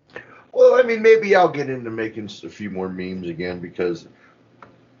 Well, I mean, maybe I'll get into making a few more memes again because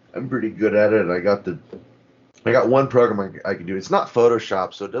I'm pretty good at it. I got one program I can do. It's not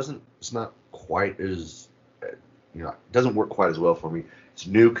Photoshop, so it's not quite as, it doesn't work quite as well for me. It's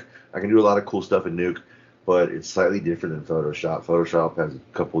Nuke. I can do a lot of cool stuff in Nuke, but it's slightly different than Photoshop. Photoshop has a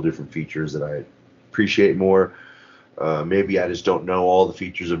couple of different features that I appreciate more. Maybe I just don't know all the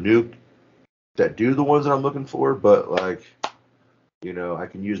features of Nuke that do the ones that I'm looking for, but like, I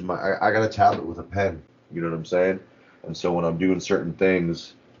can use I got a tablet with a pen, you know what I'm saying? And so when I'm doing certain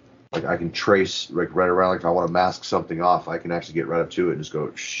things, like I can trace like right around, like if I want to mask something off, I can actually get right up to it and just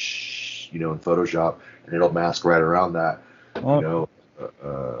go, shh, in Photoshop, and it'll mask right around that,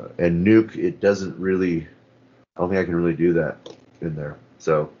 and Nuke, it doesn't really, I don't think I can really do that in there.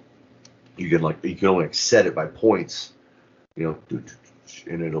 So you can only set it by points, and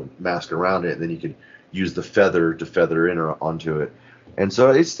it'll mask around it, and then you can use the feather to feather in or onto it. And so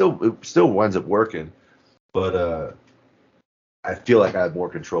it still winds up working, but I feel like I have more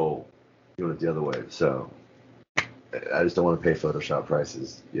control doing it the other way. So I just don't want to pay Photoshop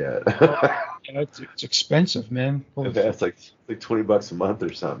prices yet. It's expensive, man. It's like $20 a month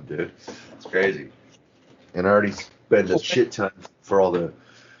or something, dude. It's crazy. And I already spend a shit ton for all the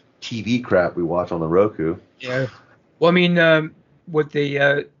TV crap we watch on the Roku. Yeah. Well, I mean, when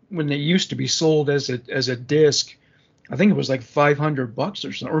they used to be sold as a disc, I think it was like $500 or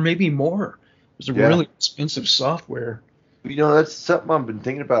something, or maybe more. It was a really expensive software. That's something I've been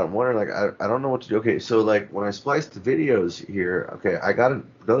thinking about. I'm wondering, like, I don't know what to do. Okay, so like when I splice the videos here, okay, I got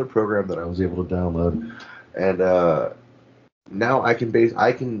another program that I was able to download, and now I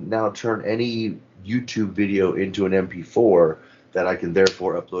can now turn any YouTube video into an MP4 that I can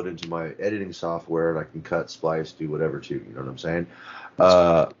therefore upload into my editing software, and I can cut, splice, do whatever too. You know what I'm saying?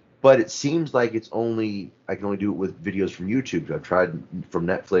 But it seems like I can only do it with videos from YouTube. I've tried from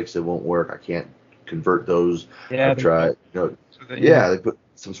Netflix, it won't work. I can't convert those. Yeah, I've tried, they put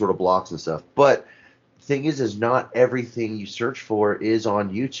some sort of blocks and stuff. But the thing is not everything you search for is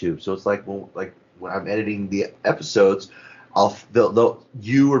on YouTube. So it's like, well, like when I'm editing the episodes, they'll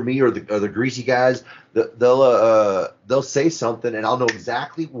you or me or the greasy guys, they'll say something, and I'll know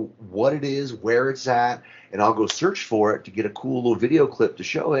exactly what it is, where it's at, and I'll go search for it to get a cool little video clip to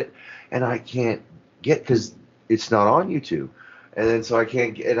show it, and I can't get, because it's not on YouTube, and then so I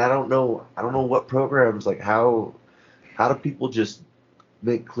can't get, and I don't know what programs, like how do people just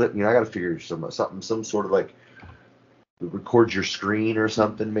make clip? I got to figure some sort of like record your screen or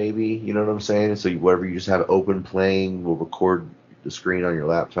something, maybe, you know what I'm saying? So whatever you just have open playing will record the screen on your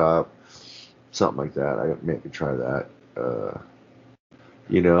laptop, something like that. I could try that,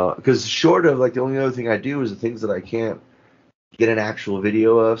 because short of, like, the only other thing I do is the things that I can't get an actual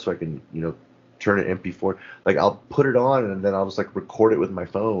video of, so I can, turn it MP4. Like, I'll put it on and then I'll just like record it with my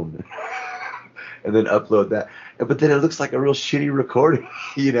phone and then upload that. But then it looks like a real shitty recording,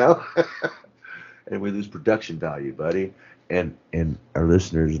 And we lose production value, buddy. And our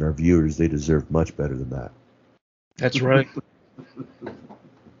listeners and our viewers, they deserve much better than that. That's right.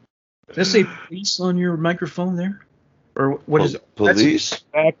 Does that say police on your microphone there? Or what is it? Police? That's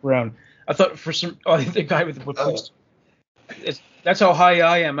background. I thought the guy with the police. That's how high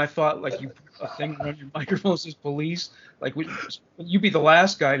I am. I thought, like, you put a thing around your microphone that says police. Like, you'd be the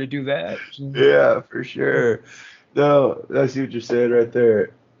last guy to do that. Yeah, for sure. No, I see what you're saying right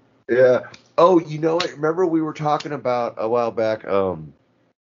there. Yeah. Oh, you know what? Remember we were talking about a while back,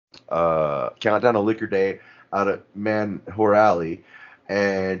 Countdown to Liquor Day out at Manhor Alley,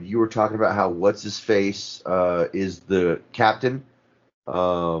 and you were talking about how what's-his-face is the captain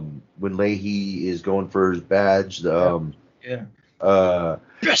when Leahy is going for his badge. Yeah.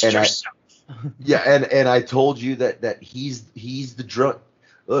 Dress yourself. And I told you that he's the drunk.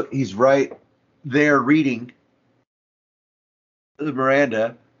 Look, he's right there reading the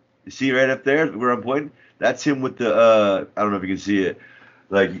Miranda. You see right up there where I'm pointing? That's him with the I don't know if you can see it.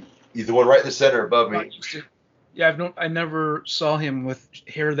 Like, he's the one right in the center above me. Yeah, I never saw him with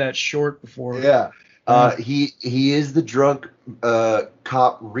hair that short before. Yeah. He is the drunk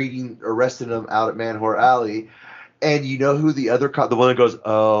cop arresting him out at Manhor Alley. And you know who the other cop, the one that goes,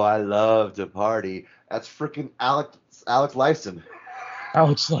 "Oh, I love to party." That's freaking Alex Lifeson.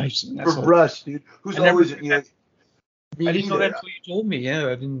 Alex Lifeson. From Rush, dude. Who's always, I didn't know that until you told me. Yeah,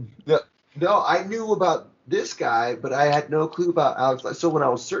 I didn't. No, I knew about this guy, but I had no clue about Alex. So when I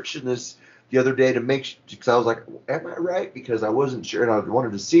was searching this the other day to make sure, because I was like, am I right? Because I wasn't sure and I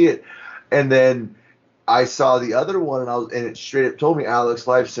wanted to see it. And then I saw the other one and it straight up told me Alex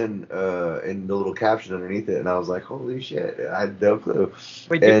Lifeson in the little caption underneath it. And I was like, holy shit, I had no clue.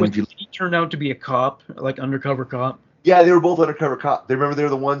 Wait, did he turn out to be a cop, like undercover cop? Yeah, they were both undercover cop. They were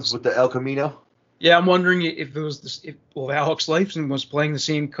the ones with the El Camino. Yeah, I'm wondering if it was Alex Lifeson was playing the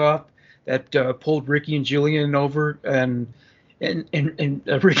same cop that pulled Ricky and Julian over, and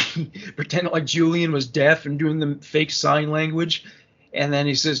Ricky pretended like Julian was deaf and doing the fake sign language, and then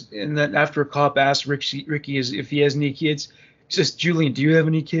he says, and then after a cop asks Ricky if he has any kids, he says, "Julian, do you have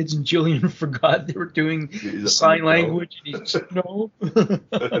any kids?" And Julian forgot they were doing sign language, and he said, "No."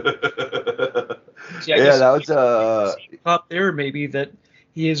 Yeah, that was cop there maybe that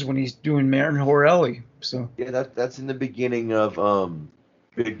he is when he's doing Manhor Alley. So yeah, that's in the beginning of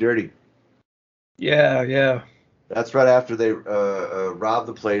Big Dirty. Yeah. That's right after they rob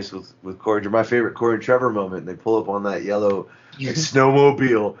the place with Corey. My favorite Corey and Trevor moment. They pull up on that yellow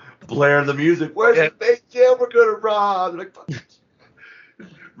snowmobile, blaring the music. Where's the big jail we're gonna rob? Like,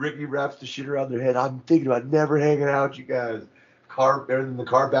 Ricky wraps the shit around their head. I'm thinking about never hanging out with you guys. And the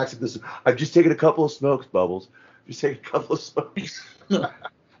car backs up this. I've just taken a couple of smokes, Bubbles. Just take a couple of smokes.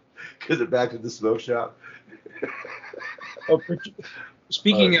 Because it back to the smoke shop.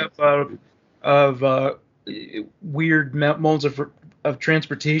 Speaking of weird modes of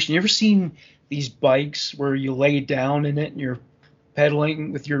transportation, you ever seen these bikes where you lay down in it and you're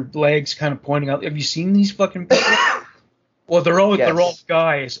pedaling with your legs kind of pointing out? Have you seen these fucking people? Well, they're all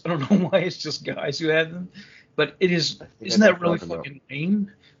guys. I don't know why it's just guys who have them, but it is. Isn't that really fucking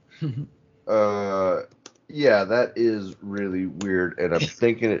lame? Yeah, that is really weird, and I'm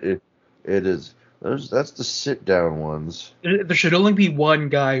thinking it is. That's the sit down ones. There should only be one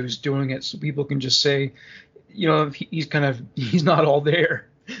guy who's doing it, so people can just say, he's not all there.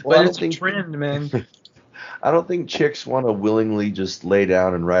 Well, but it's a trend, man. I don't think chicks want to willingly just lay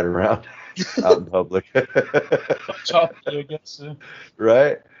down and ride around. out in public. Top, I guess.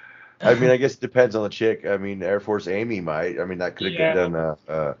 Right? I mean, I guess it depends on the chick. I mean, Air Force Amy might. I mean, that could have Yeah. done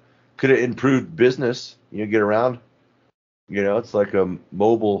could have improved business. You know, get around. You know, it's like a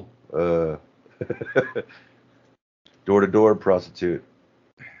mobile door-to-door prostitute.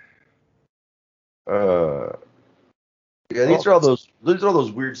 Uh, yeah, Well, these are all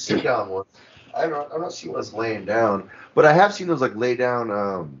those weird sit down ones. I'm not seeing us laying down, but I have seen those like lay down.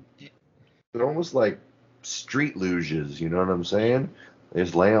 They're almost like street luges. You know what I'm saying? They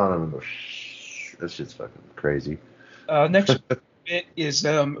just lay on them and go. Shh. That shit's fucking crazy. next bit is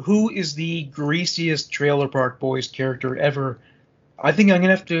who is the greasiest Trailer Park Boys character ever? I think I'm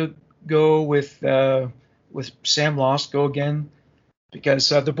gonna have to go with Sam Losco again because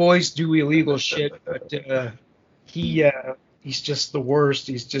the boys do illegal shit, but he he's just the worst.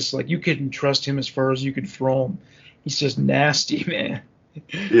 He's just like you couldn't trust him as far as you could throw him. He's just nasty, man.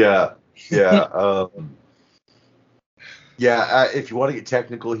 Yeah, yeah, yeah. If you want to get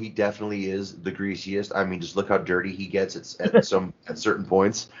technical, he definitely is the greasiest. I mean, just look how dirty he gets at certain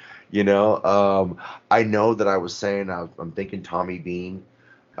points. You know, I know that I was saying I'm thinking Tommy Bean,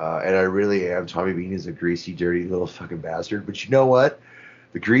 and I really am. Tommy Bean is a greasy, dirty little fucking bastard. But you know what?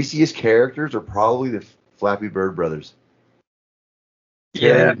 The greasiest characters are probably the Flappy Bird brothers.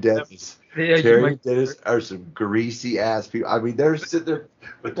 Terry Yeah, and Dennis. yeah, you Terry might. and Dennis are some greasy ass people. I mean, they're sitting there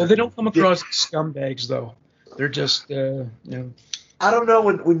with Well, their they don't come dick. across as scumbags though. They're just I don't know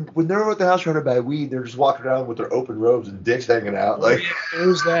when they're at the house trying to buy weed, they're just walking around with their open robes and dicks hanging out. oh Like yeah,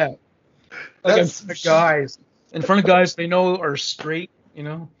 there's that. Like that's in front of guys they know are straight, they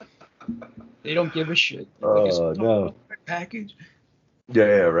don't give a shit. Like it's no. a package. Yeah,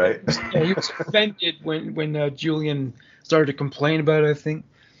 yeah, right. Yeah, he was offended when Julian started to complain about it, I think.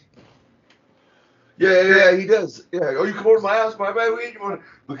 Yeah, yeah, yeah, he does. Yeah. Oh, you come over to my house, buy weed. You want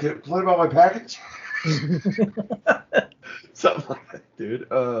to complain about my package? Something like that, dude.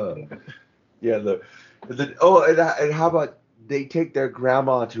 Yeah. And how about they take their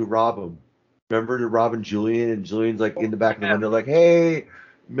grandma to rob them? Remember to rob and Julian, and Julian's like in the back of the window, like, "Hey,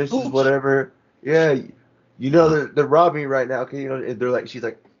 Mrs. Oops. Whatever, yeah, you know they're robbing me right now." Okay, you know, and they're like, she's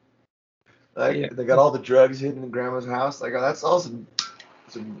like Yeah. they got all the drugs hidden in Grandma's house. Like, oh, that's all some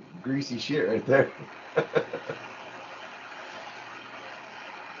greasy shit right there.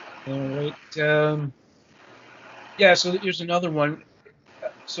 All right. Yeah. So here's another one.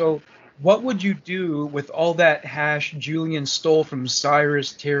 So, what would you do with all that hash Julian stole from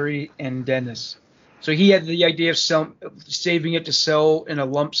Cyrus, Terry, and Dennis? So he had the idea of saving it to sell in a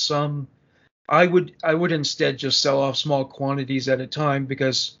lump sum. I would instead just sell off small quantities at a time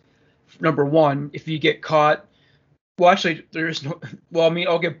because number one, if you get caught, well, actually, there is no. Well, I mean,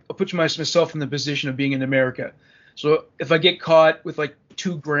 I'll put myself in the position of being in America. So if I get caught with like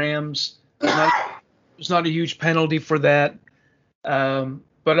 2 grams, there's not a huge penalty for that.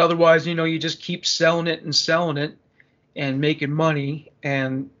 But otherwise, you just keep selling it and making money,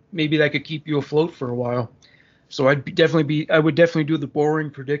 and maybe that could keep you afloat for a while. So I would definitely do the boring,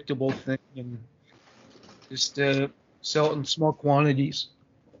 predictable thing and just sell it in small quantities.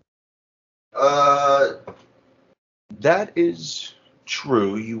 Uh, that is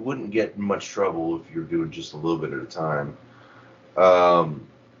true. You wouldn't get in much trouble if you're doing just a little bit at a time. Um,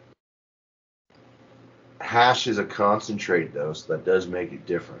 Hash is a concentrate though, so that does make it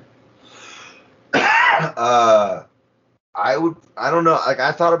different. I don't know. Like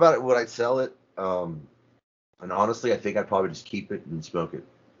I thought about it, would I sell it? And honestly, I think I'd probably just keep it and smoke it,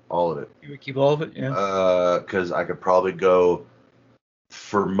 all of it. You would keep all of it, yeah. Because I could probably go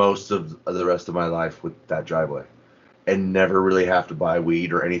for most of the rest of my life with that driveway, and never really have to buy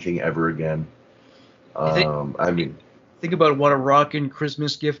weed or anything ever again. I mean, Think about what a rockin'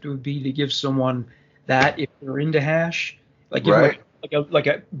 Christmas gift it would be to give someone that if they're into hash, like give them right? like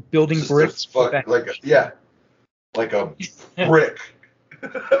a building Just bricks. yeah, like a brick.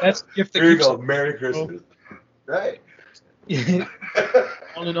 That's the gift that Here you keeps go, Merry Christmas. Right?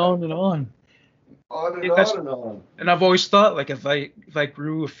 on and on and on. On and That's- on and on. And I've always thought like if I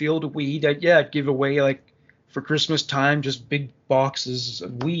grew a field of weed, I'd give away like for Christmas time just big boxes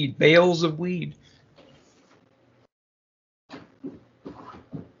of weed, bales of weed.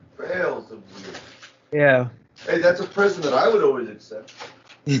 Fails of weed. Yeah. Hey, that's a present that I would always accept.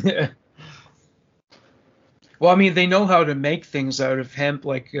 Yeah. Well, I mean, they know how to make things out of hemp.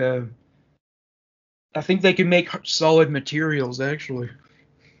 Like, I think they can make solid materials, actually.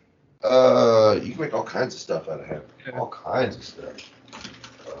 You can make all kinds of stuff out of hemp. Yeah. All kinds of stuff.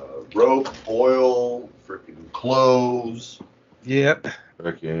 Rope, oil, freaking clothes, Yep.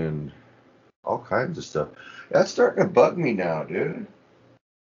 freaking all kinds of stuff. That's starting to bug me now, dude.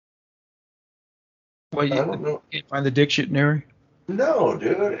 Well, I you don't know. can't find the dictionary. No,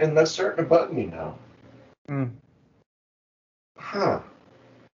 dude, and that's starting to bug me now. Hmm. Huh?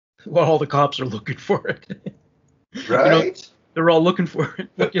 Well, all the cops are looking for it. You know, Right? they're all looking for it.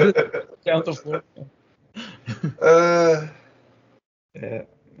 Look at it down the floor. uh, Yeah.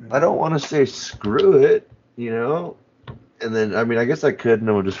 I don't want to say screw it, you know. And then, I mean, I guess I could, and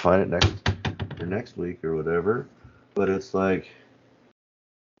then we'll just find it next week or whatever. But it's like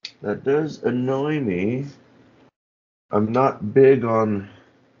that does annoy me. I'm not big on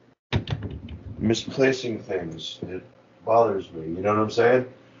misplacing things. It bothers me. You know what I'm saying?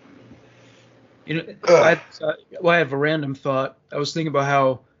 You know, Ugh. I have a random thought. I was thinking about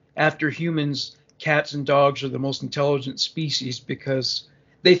how after humans, cats and dogs are the most intelligent species because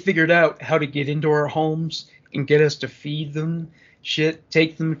they figured out how to get into our homes and get us to feed them, shit,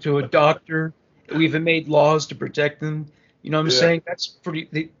 take them to a doctor. We even made laws to protect them. You know what I'm Yeah. saying? That's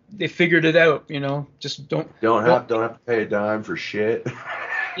pretty. They figured it out. You know, just don't. Don't have to pay a dime for shit.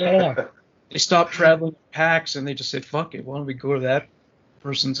 Yeah. They stopped traveling in packs and they just said, "Fuck it, why don't we go to that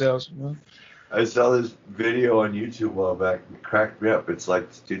person's house?" You know? I saw this video on YouTube a while back. It cracked me up. It's like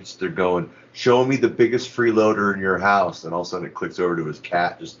dudes, they're going, "Show me the biggest freeloader in your house," and all of a sudden it clicks over to his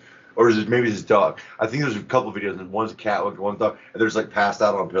cat, just or is it maybe his dog? I think there's a couple videos, and one's a cat, one's dog, and they're just like passed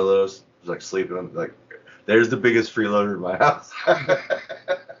out on pillows, just like sleeping on like. There's the biggest freeloader in my house.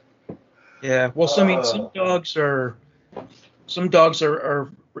 Yeah. Well, so, I mean, uh, some dogs are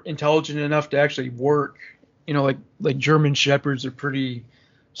intelligent enough to actually work. You know, like German shepherds are pretty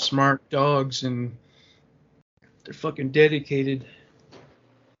smart dogs and they're fucking dedicated.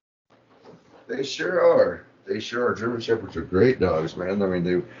 they sure are. They sure are. German shepherds are great dogs, man. I mean,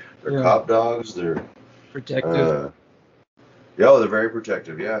 they're Yeah. cop dogs. They're Protective. uh, yeah, oh, they're very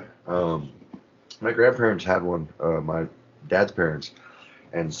protective. Yeah. My grandparents had one. My dad's parents,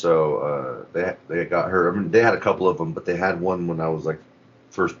 and so they got her. I mean, they had a couple of them, but they had one when I was like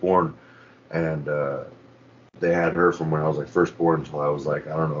first born, and they had her from when I was like first born until I was like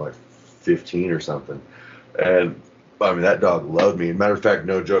I don't know like 15 or something. And I mean that dog loved me. Matter of fact,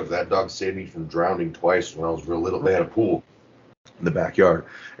 no joke, that dog saved me from drowning twice when I was real little. They had a pool in the backyard,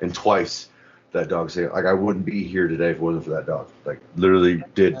 and twice that dog saved. Like I wouldn't be here today if it wasn't for that dog. Like literally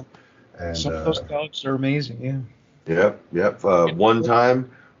did. And Some of those dogs are amazing. Yeah. yep. One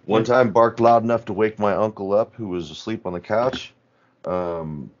Yeah. time barked loud enough to wake my uncle up, who was asleep on the couch. A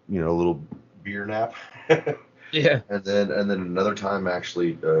little beer nap. Yeah. And then another time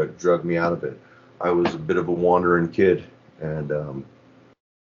actually drug me out of it. I was a bit of a wandering kid, and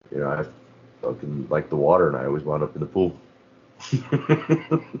I fucking liked the water, and I always wound up in the pool.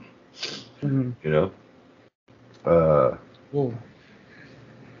 Mhm. you know. Uh, Whoa.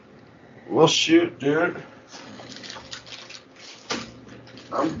 well, shoot, dude.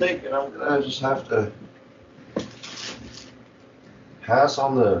 I'm thinking I'm gonna just have to pass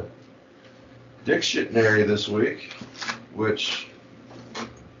on the dictionary this week, which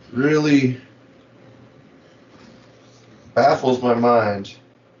really baffles my mind.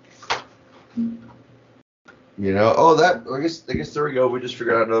 That I guess there we go. We just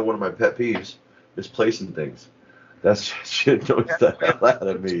figured out another one of my pet peeves: misplacing things. That shit annoys the hell out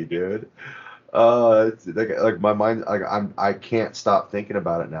of me, dude. It's like my mind, like I can't stop thinking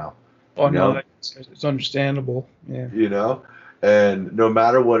about it now. Oh You no, know, it's understandable. Yeah. you know, and no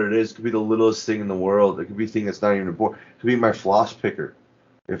matter what it is, it could be the littlest thing in the world. It could be a thing that's not even important. It could be my floss picker.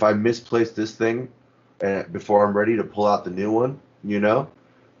 If I misplace this thing, and before I'm ready to pull out the new one,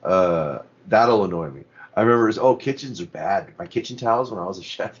 that'll annoy me. I remember kitchens are bad. My kitchen towels when I was a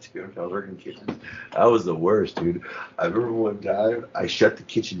chef, dude, when I was working in kitchens, that was the worst, dude. I remember one time I shut the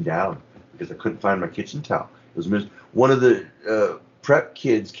kitchen down because I couldn't find my kitchen towel. It was one of the prep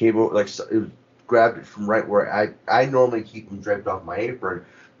kids came over, like it was, grabbed it from right where I normally keep them draped off my apron,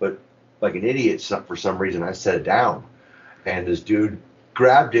 but like an idiot, for some reason I set it down, and this dude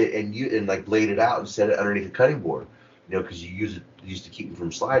grabbed it and like laid it out and set it underneath the cutting board, because you used to keep them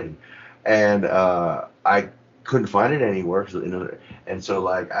from sliding, and I couldn't find it anywhere, and so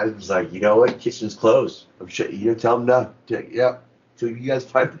like I was like, you know what, kitchen's closed. I'm sure, tell them no. Yep. So you guys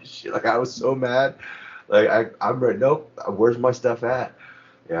find this shit. Like I was so mad. Like I'm ready. Nope. Where's my stuff at?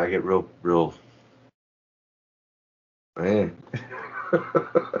 Yeah, I get real man.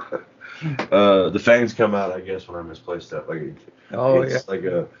 The fangs come out, I guess, when I misplace stuff. Like Oh yeah. it's like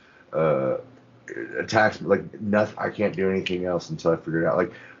a attacks me. Like nothing. I can't do anything else until I figure it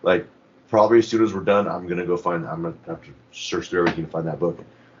out. Like probably as soon as we're done, I'm gonna have to search through everything to find that book.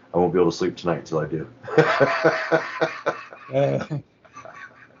 I won't be able to sleep tonight until I do.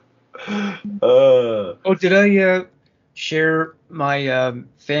 Oh, did I share my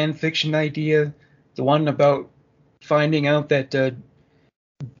fan fiction idea The one about finding out that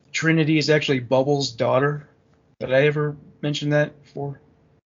Trinity is actually Bubbles' daughter. Did I ever mention that before?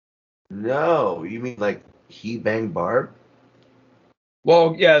 No, you mean like he banged Barb?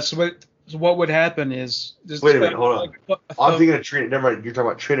 Well, yeah. So what would happen is this. Wait a minute, hold on. I'm Uh, thinking of Trinity. Never mind, you're talking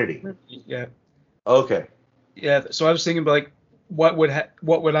about Trinity. yeah, Okay. yeah. So I was thinking about like what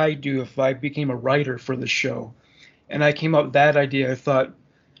would I do if I became a writer for the show? And I came up with that idea. I thought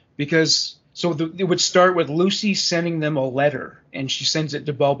because it would start with Lucy sending them a letter, and she sends it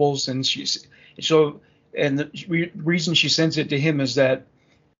to Bubbles, and the reason she sends it to him is that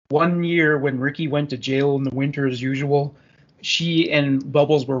one year when Ricky went to jail in the winter as usual, she and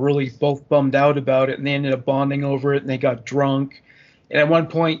Bubbles were really both bummed out about it, and they ended up bonding over it, and they got drunk. And at one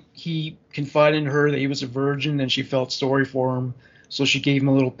point, he confided in her that he was a virgin, and she felt sorry for him, so she gave him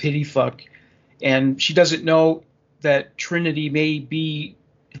a little pity fuck. And she doesn't know that Trinity may be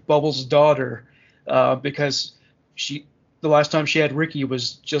Bubbles' daughter, because the last time she had Ricky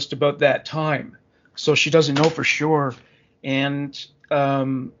was just about that time, so she doesn't know for sure. And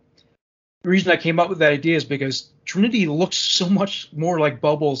the reason I came up with that idea is because Trinity looks so much more like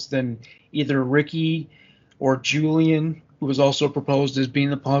Bubbles than either Ricky or Julian, who was also proposed as being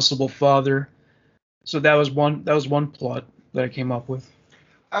the possible father. So that was one plot that I came up with.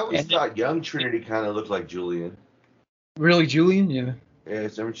 I always And thought young Trinity kind of looked like Julian. really, Julian, yeah, Yeah,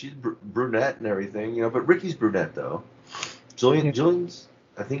 I mean, she's brunette and everything, but Ricky's brunette though. yeah, Julian's,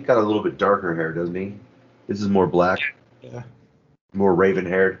 I think, got a little bit darker hair, doesn't he? This is more black, yeah. more raven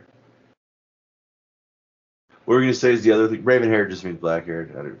haired. What were you gonna say is the other thing? Raven hair just means black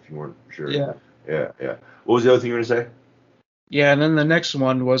haired. If you weren't sure. Yeah. Yeah, yeah. What was the other thing you were gonna say? Yeah, and then the next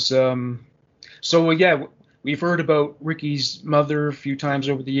one was yeah, we've heard about Ricky's mother a few times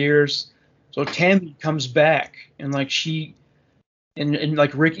over the years. So Tammy comes back and like and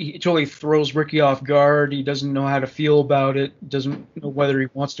like Ricky it totally throws Ricky off guard. He doesn't know how to feel about it. Doesn't know whether he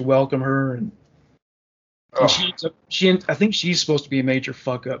wants to welcome her and Oh, I think she's supposed to be a major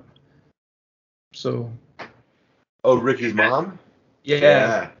fuck up. So oh, Ricky's mom.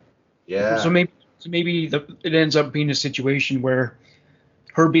 yeah, Yeah, so yeah. maybe it ends up being a situation where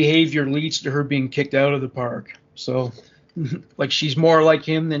her behavior leads to her being kicked out of the park. So, like, she's more like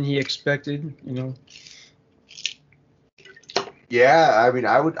him than he expected. Yeah, I mean,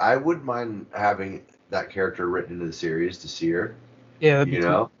 I wouldn't mind having that character written into the series to see her. Yeah, that'd be You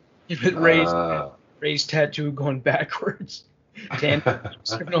cool. know. If it Uh, raised tattoo going backwards. Tan.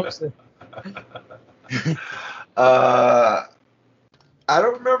 uh, I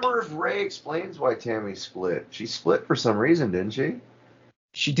don't remember if Ray explains why Tammy split. She split for some reason, didn't she?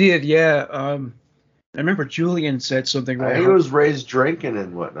 She did, yeah. I remember Julian said something I about think it her. was Ray's drinking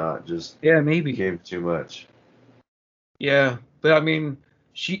and whatnot just Yeah, maybe. became too much. Yeah, but I mean,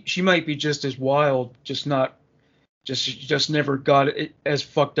 she might be just as wild, just never got it as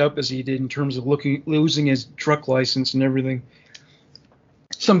fucked up as he did in terms of losing his truck license and everything.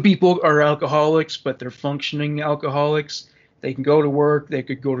 Some people are alcoholics, but they're functioning alcoholics. They can go to work, they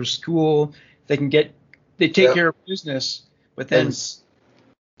could go to school, they take Yep. care of business, but And then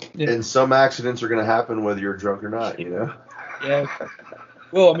yeah, and some accidents are going to happen whether you're drunk or not. yeah.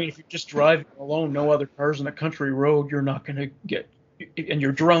 Well, I mean, if you're just driving alone, no other cars on a country road, you're not gonna and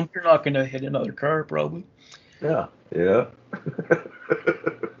you're drunk, you're not gonna hit another car probably. Yeah. Yeah.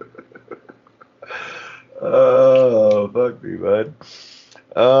 Oh, fuck me, bud.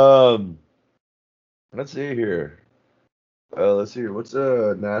 Um, let's see here. Let's see here. What's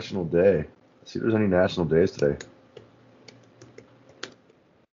a national day? Let's see if there's any national days today.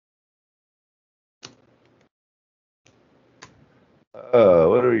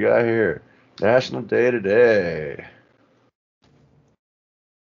 What do we got here? National Day today.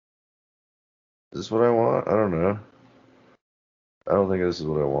 Is this what I want? I don't know. I don't think this is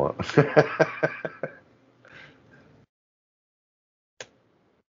what I want.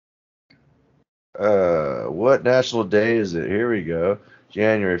 What national day is it? Here we go.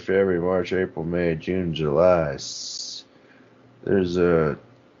 January, February, March, April, May, June, July. There's a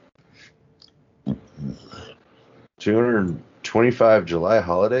 225 July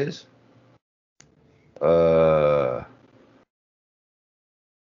holidays.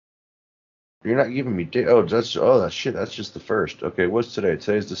 You're not giving me day. That's shit. That's just the first. Okay, what's today?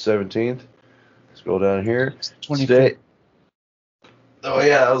 Today's the 17th. Scroll down here. It's the 25th. Today. Oh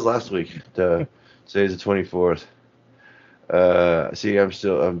yeah, that was last week. Today's the 24th. See,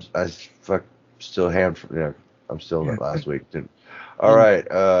 still ham. I'm still in that last week. All right.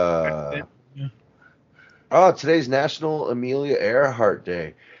 Yeah. Oh, today's National Amelia Earhart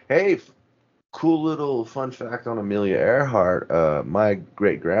Day. Hey, Cool little fun fact on Amelia Earhart. My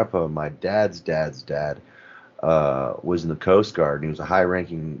great grandpa, my dad's dad, was in the Coast Guard, and he was a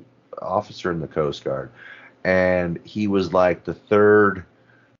high-ranking officer in the Coast Guard, and he was like the third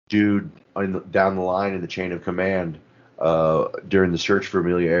dude down the line in the chain of command during the search for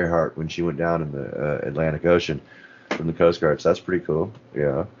Amelia Earhart when she went down in the Atlantic Ocean from the Coast Guard. So that's pretty cool.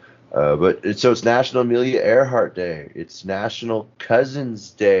 Yeah. So it's National Amelia Earhart Day. It's National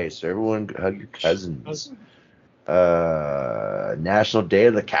Cousins Day. So everyone hug your cousins. National Day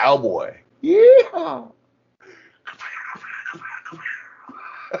of the Cowboy. Yeah.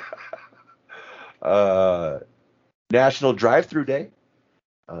 National Drive-Through Day.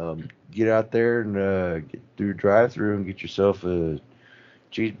 Get out there and get through your drive-through and get yourself a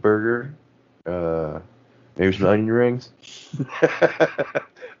cheeseburger, maybe some onion rings,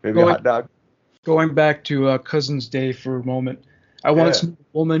 maybe a hot dog. Going back to Cousin's Day for a moment, I once knew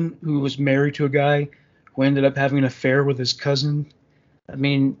a woman who was married to a guy who ended up having an affair with his cousin. I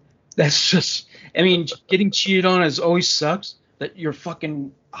mean, getting cheated on always sucks. That your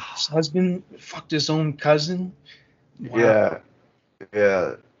fucking husband fucked his own cousin. Wow.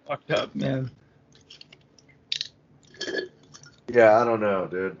 Yeah. Fucked up, man. Yeah, I don't know,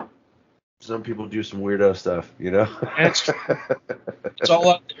 dude. Some people do some weirdo stuff, you know? It's all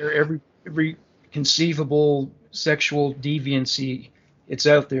out there. Every conceivable sexual deviancy, it's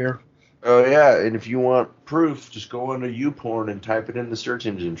out there. Oh, yeah, and if you want proof, just go into YouPorn and type it in the search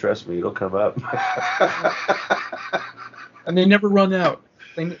engine. Trust me, it'll come up. And they never run out.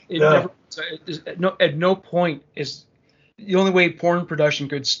 At no point is the only way porn production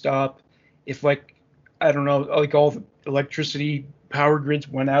could stop if, like, I don't know, like all the electricity power grids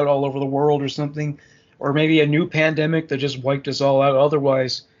went out all over the world or something, or maybe a new pandemic that just wiped us all out.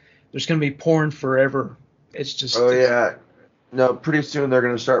 Otherwise, there's going to be porn forever. It's just. Oh, yeah. No, pretty soon they're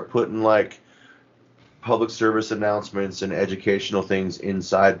going to start putting, like, public service announcements and educational things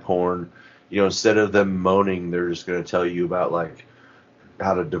inside porn. You know, instead of them moaning, they're just going to tell you about, like,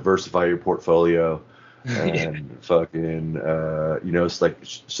 how to diversify your portfolio and fucking, it's like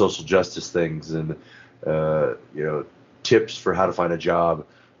social justice things and, tips for how to find a job.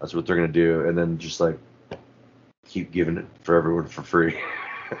 That's what they're going to do. And then just, like, keep giving it for everyone for free.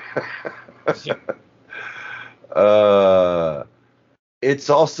 It's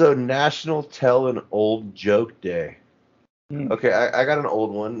also National Tell an Old Joke Day. Okay, I got an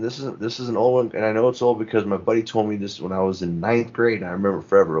old one. This is an old one, and I know it's old because my buddy told me this when I was in 9th grade, and I remember it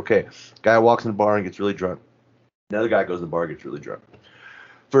forever. Okay, guy walks in the bar and gets really drunk. Another guy goes in the bar and gets really drunk.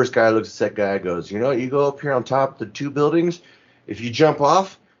 First guy looks at that guy and goes, you go up here on top of the 2 buildings, if you jump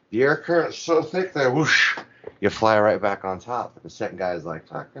off, the air current's so thick that whoosh, you fly right back on top. And the second guy's like,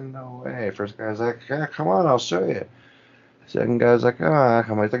 fucking no way. First guy's like, yeah, come on, I'll show you. Second guy's like, oh,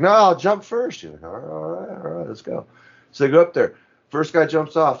 come on. He's like, no, I'll jump first. He's like, all right, let's go. So they go up there. First guy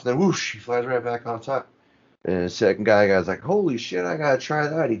jumps off, and then whoosh, he flies right back on top. And the second guy's like, holy shit, I gotta try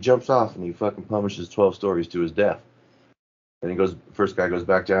that. He jumps off, and he fucking punishes 12 stories to his death. And first guy goes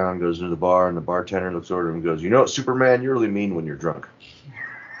back down, goes into the bar, and the bartender looks over him and goes, you know what, Superman, you're really mean when you're drunk.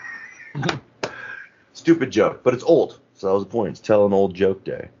 Stupid joke, but it's old. So that was the point. It's Tell an Old Joke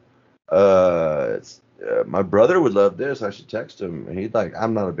Day. My brother would love this. I should text him. He'd like,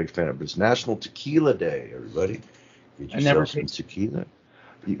 I'm not a big fan of it, but it's National Tequila Day, everybody. I never some tequila.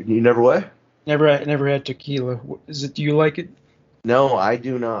 You never what? Never had tequila. Do you like it? No, I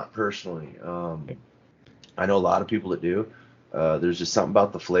do not personally. I know a lot of people that do. There's just something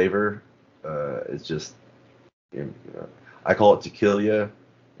about the flavor. It's just, I call it tequila.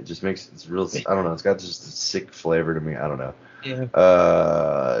 It just it's real. I don't know. It's got just a sick flavor to me. I don't know.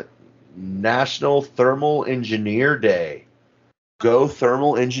 Yeah. National Thermal Engineer Day. Go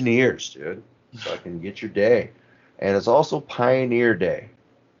thermal engineers, dude. Fucking get your day. And it's also Pioneer Day.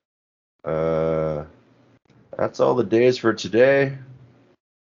 That's all the days for today.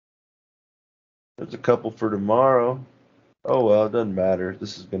 There's a couple for tomorrow. Oh well, it doesn't matter.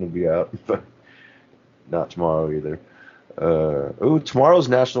 This is gonna be out, but not tomorrow either. Tomorrow's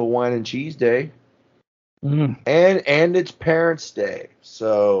National Wine and Cheese Day. And it's Parents' Day.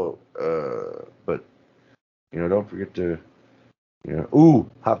 So, but don't forget to,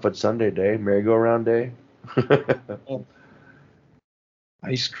 Hot Fudge Sundae Day, Merry-Go-Round Day.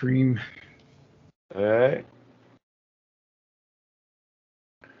 Ice cream. All right.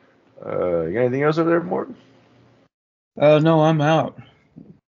 You got anything else over there, Morton? No, I'm out.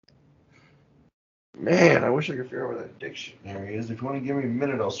 Man, I wish I could figure out where that dictionary is. If you want to give me a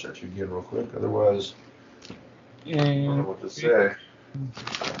minute, I'll search it again real quick. Otherwise, I don't know what to say.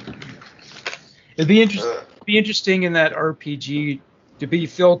 It'd be interesting in that RPG To be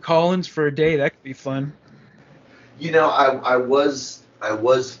Phil Collins for a day, that could be fun. You know, I was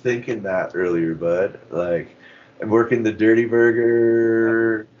thinking that earlier, bud. Like, I'm working the Dirty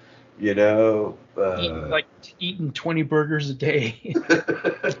Burger, you know. Eating 20 burgers a day.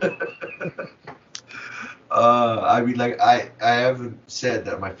 I mean, like, I haven't said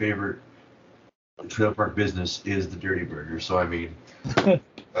that my favorite trailer park business is the Dirty Burger. So I mean, you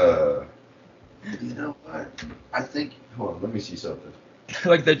know what? I think. Hold on, let me see something.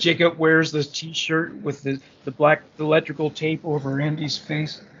 Like that Jacob wears this T-shirt with the black electrical tape over Andy's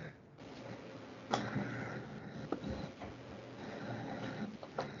face.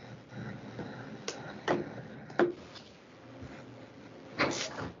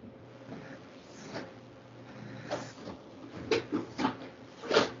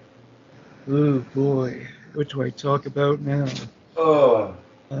 Oh boy, what do I talk about now? Oh,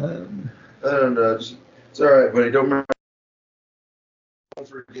 I don't know. It's all right, buddy. Don't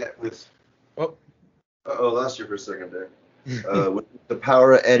forget with. Oh, lost you for a second there. With the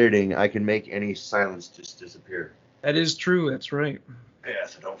power of editing, I can make any silence just disappear. that is true. That's right. Yeah,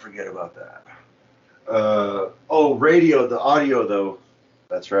 so don't forget about that. Radio, the audio though.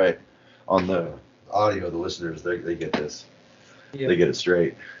 That's right. On the audio, the listeners they get this. Yeah. They get it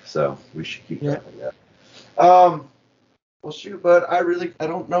straight. So we should keep that like that. Well, shoot, bud. I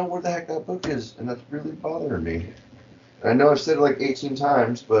don't know where the heck that book is, and that's really bothering me. I know I've said it like 18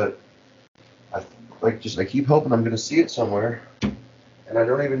 times, but I keep hoping I'm gonna see it somewhere, and I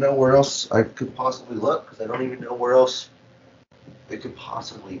don't even know where else I could possibly look because I don't even know where else it could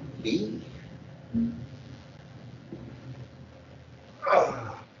possibly be.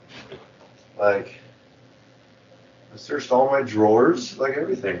 Like, I searched all my drawers, like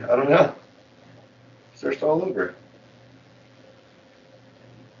everything. I don't know. Searched all over.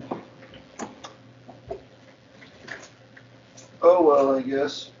 Oh well, I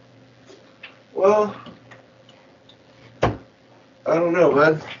guess. Well, I don't know,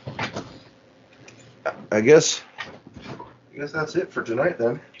 bud. I guess that's it for tonight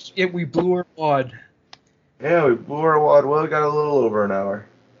then. Yeah, we blew our wad. Yeah, we blew our wad. Well, we got a little over an hour.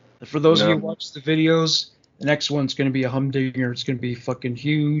 For those of you who watch the videos, the next one's going to be a humdinger. It's going to be fucking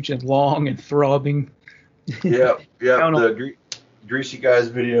huge and long and throbbing. Yeah. The Greasy Guys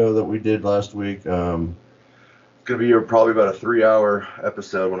video that we did last week. It's going to be probably about a 3-hour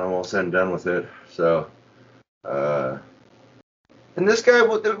episode when I'm all said and done with it. So, and this guy,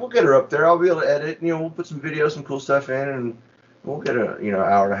 we'll get her up there. I'll be able to edit. We'll put some videos, some cool stuff in, and we'll get a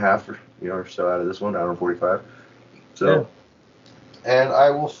hour and a half or so out of this one, hour and 45. So. Yeah. And I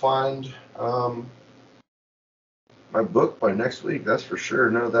will find my book by next week. That's for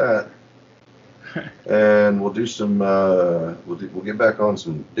sure. Know that. And we'll do some. We'll get back on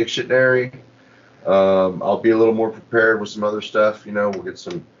some dictionary. I'll be a little more prepared with some other stuff. We'll get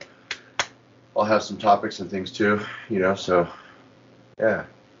some. I'll have some topics and things too. So, yeah.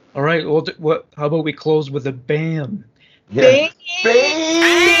 All right. Well, how about we close with a bam? Yeah. Bam!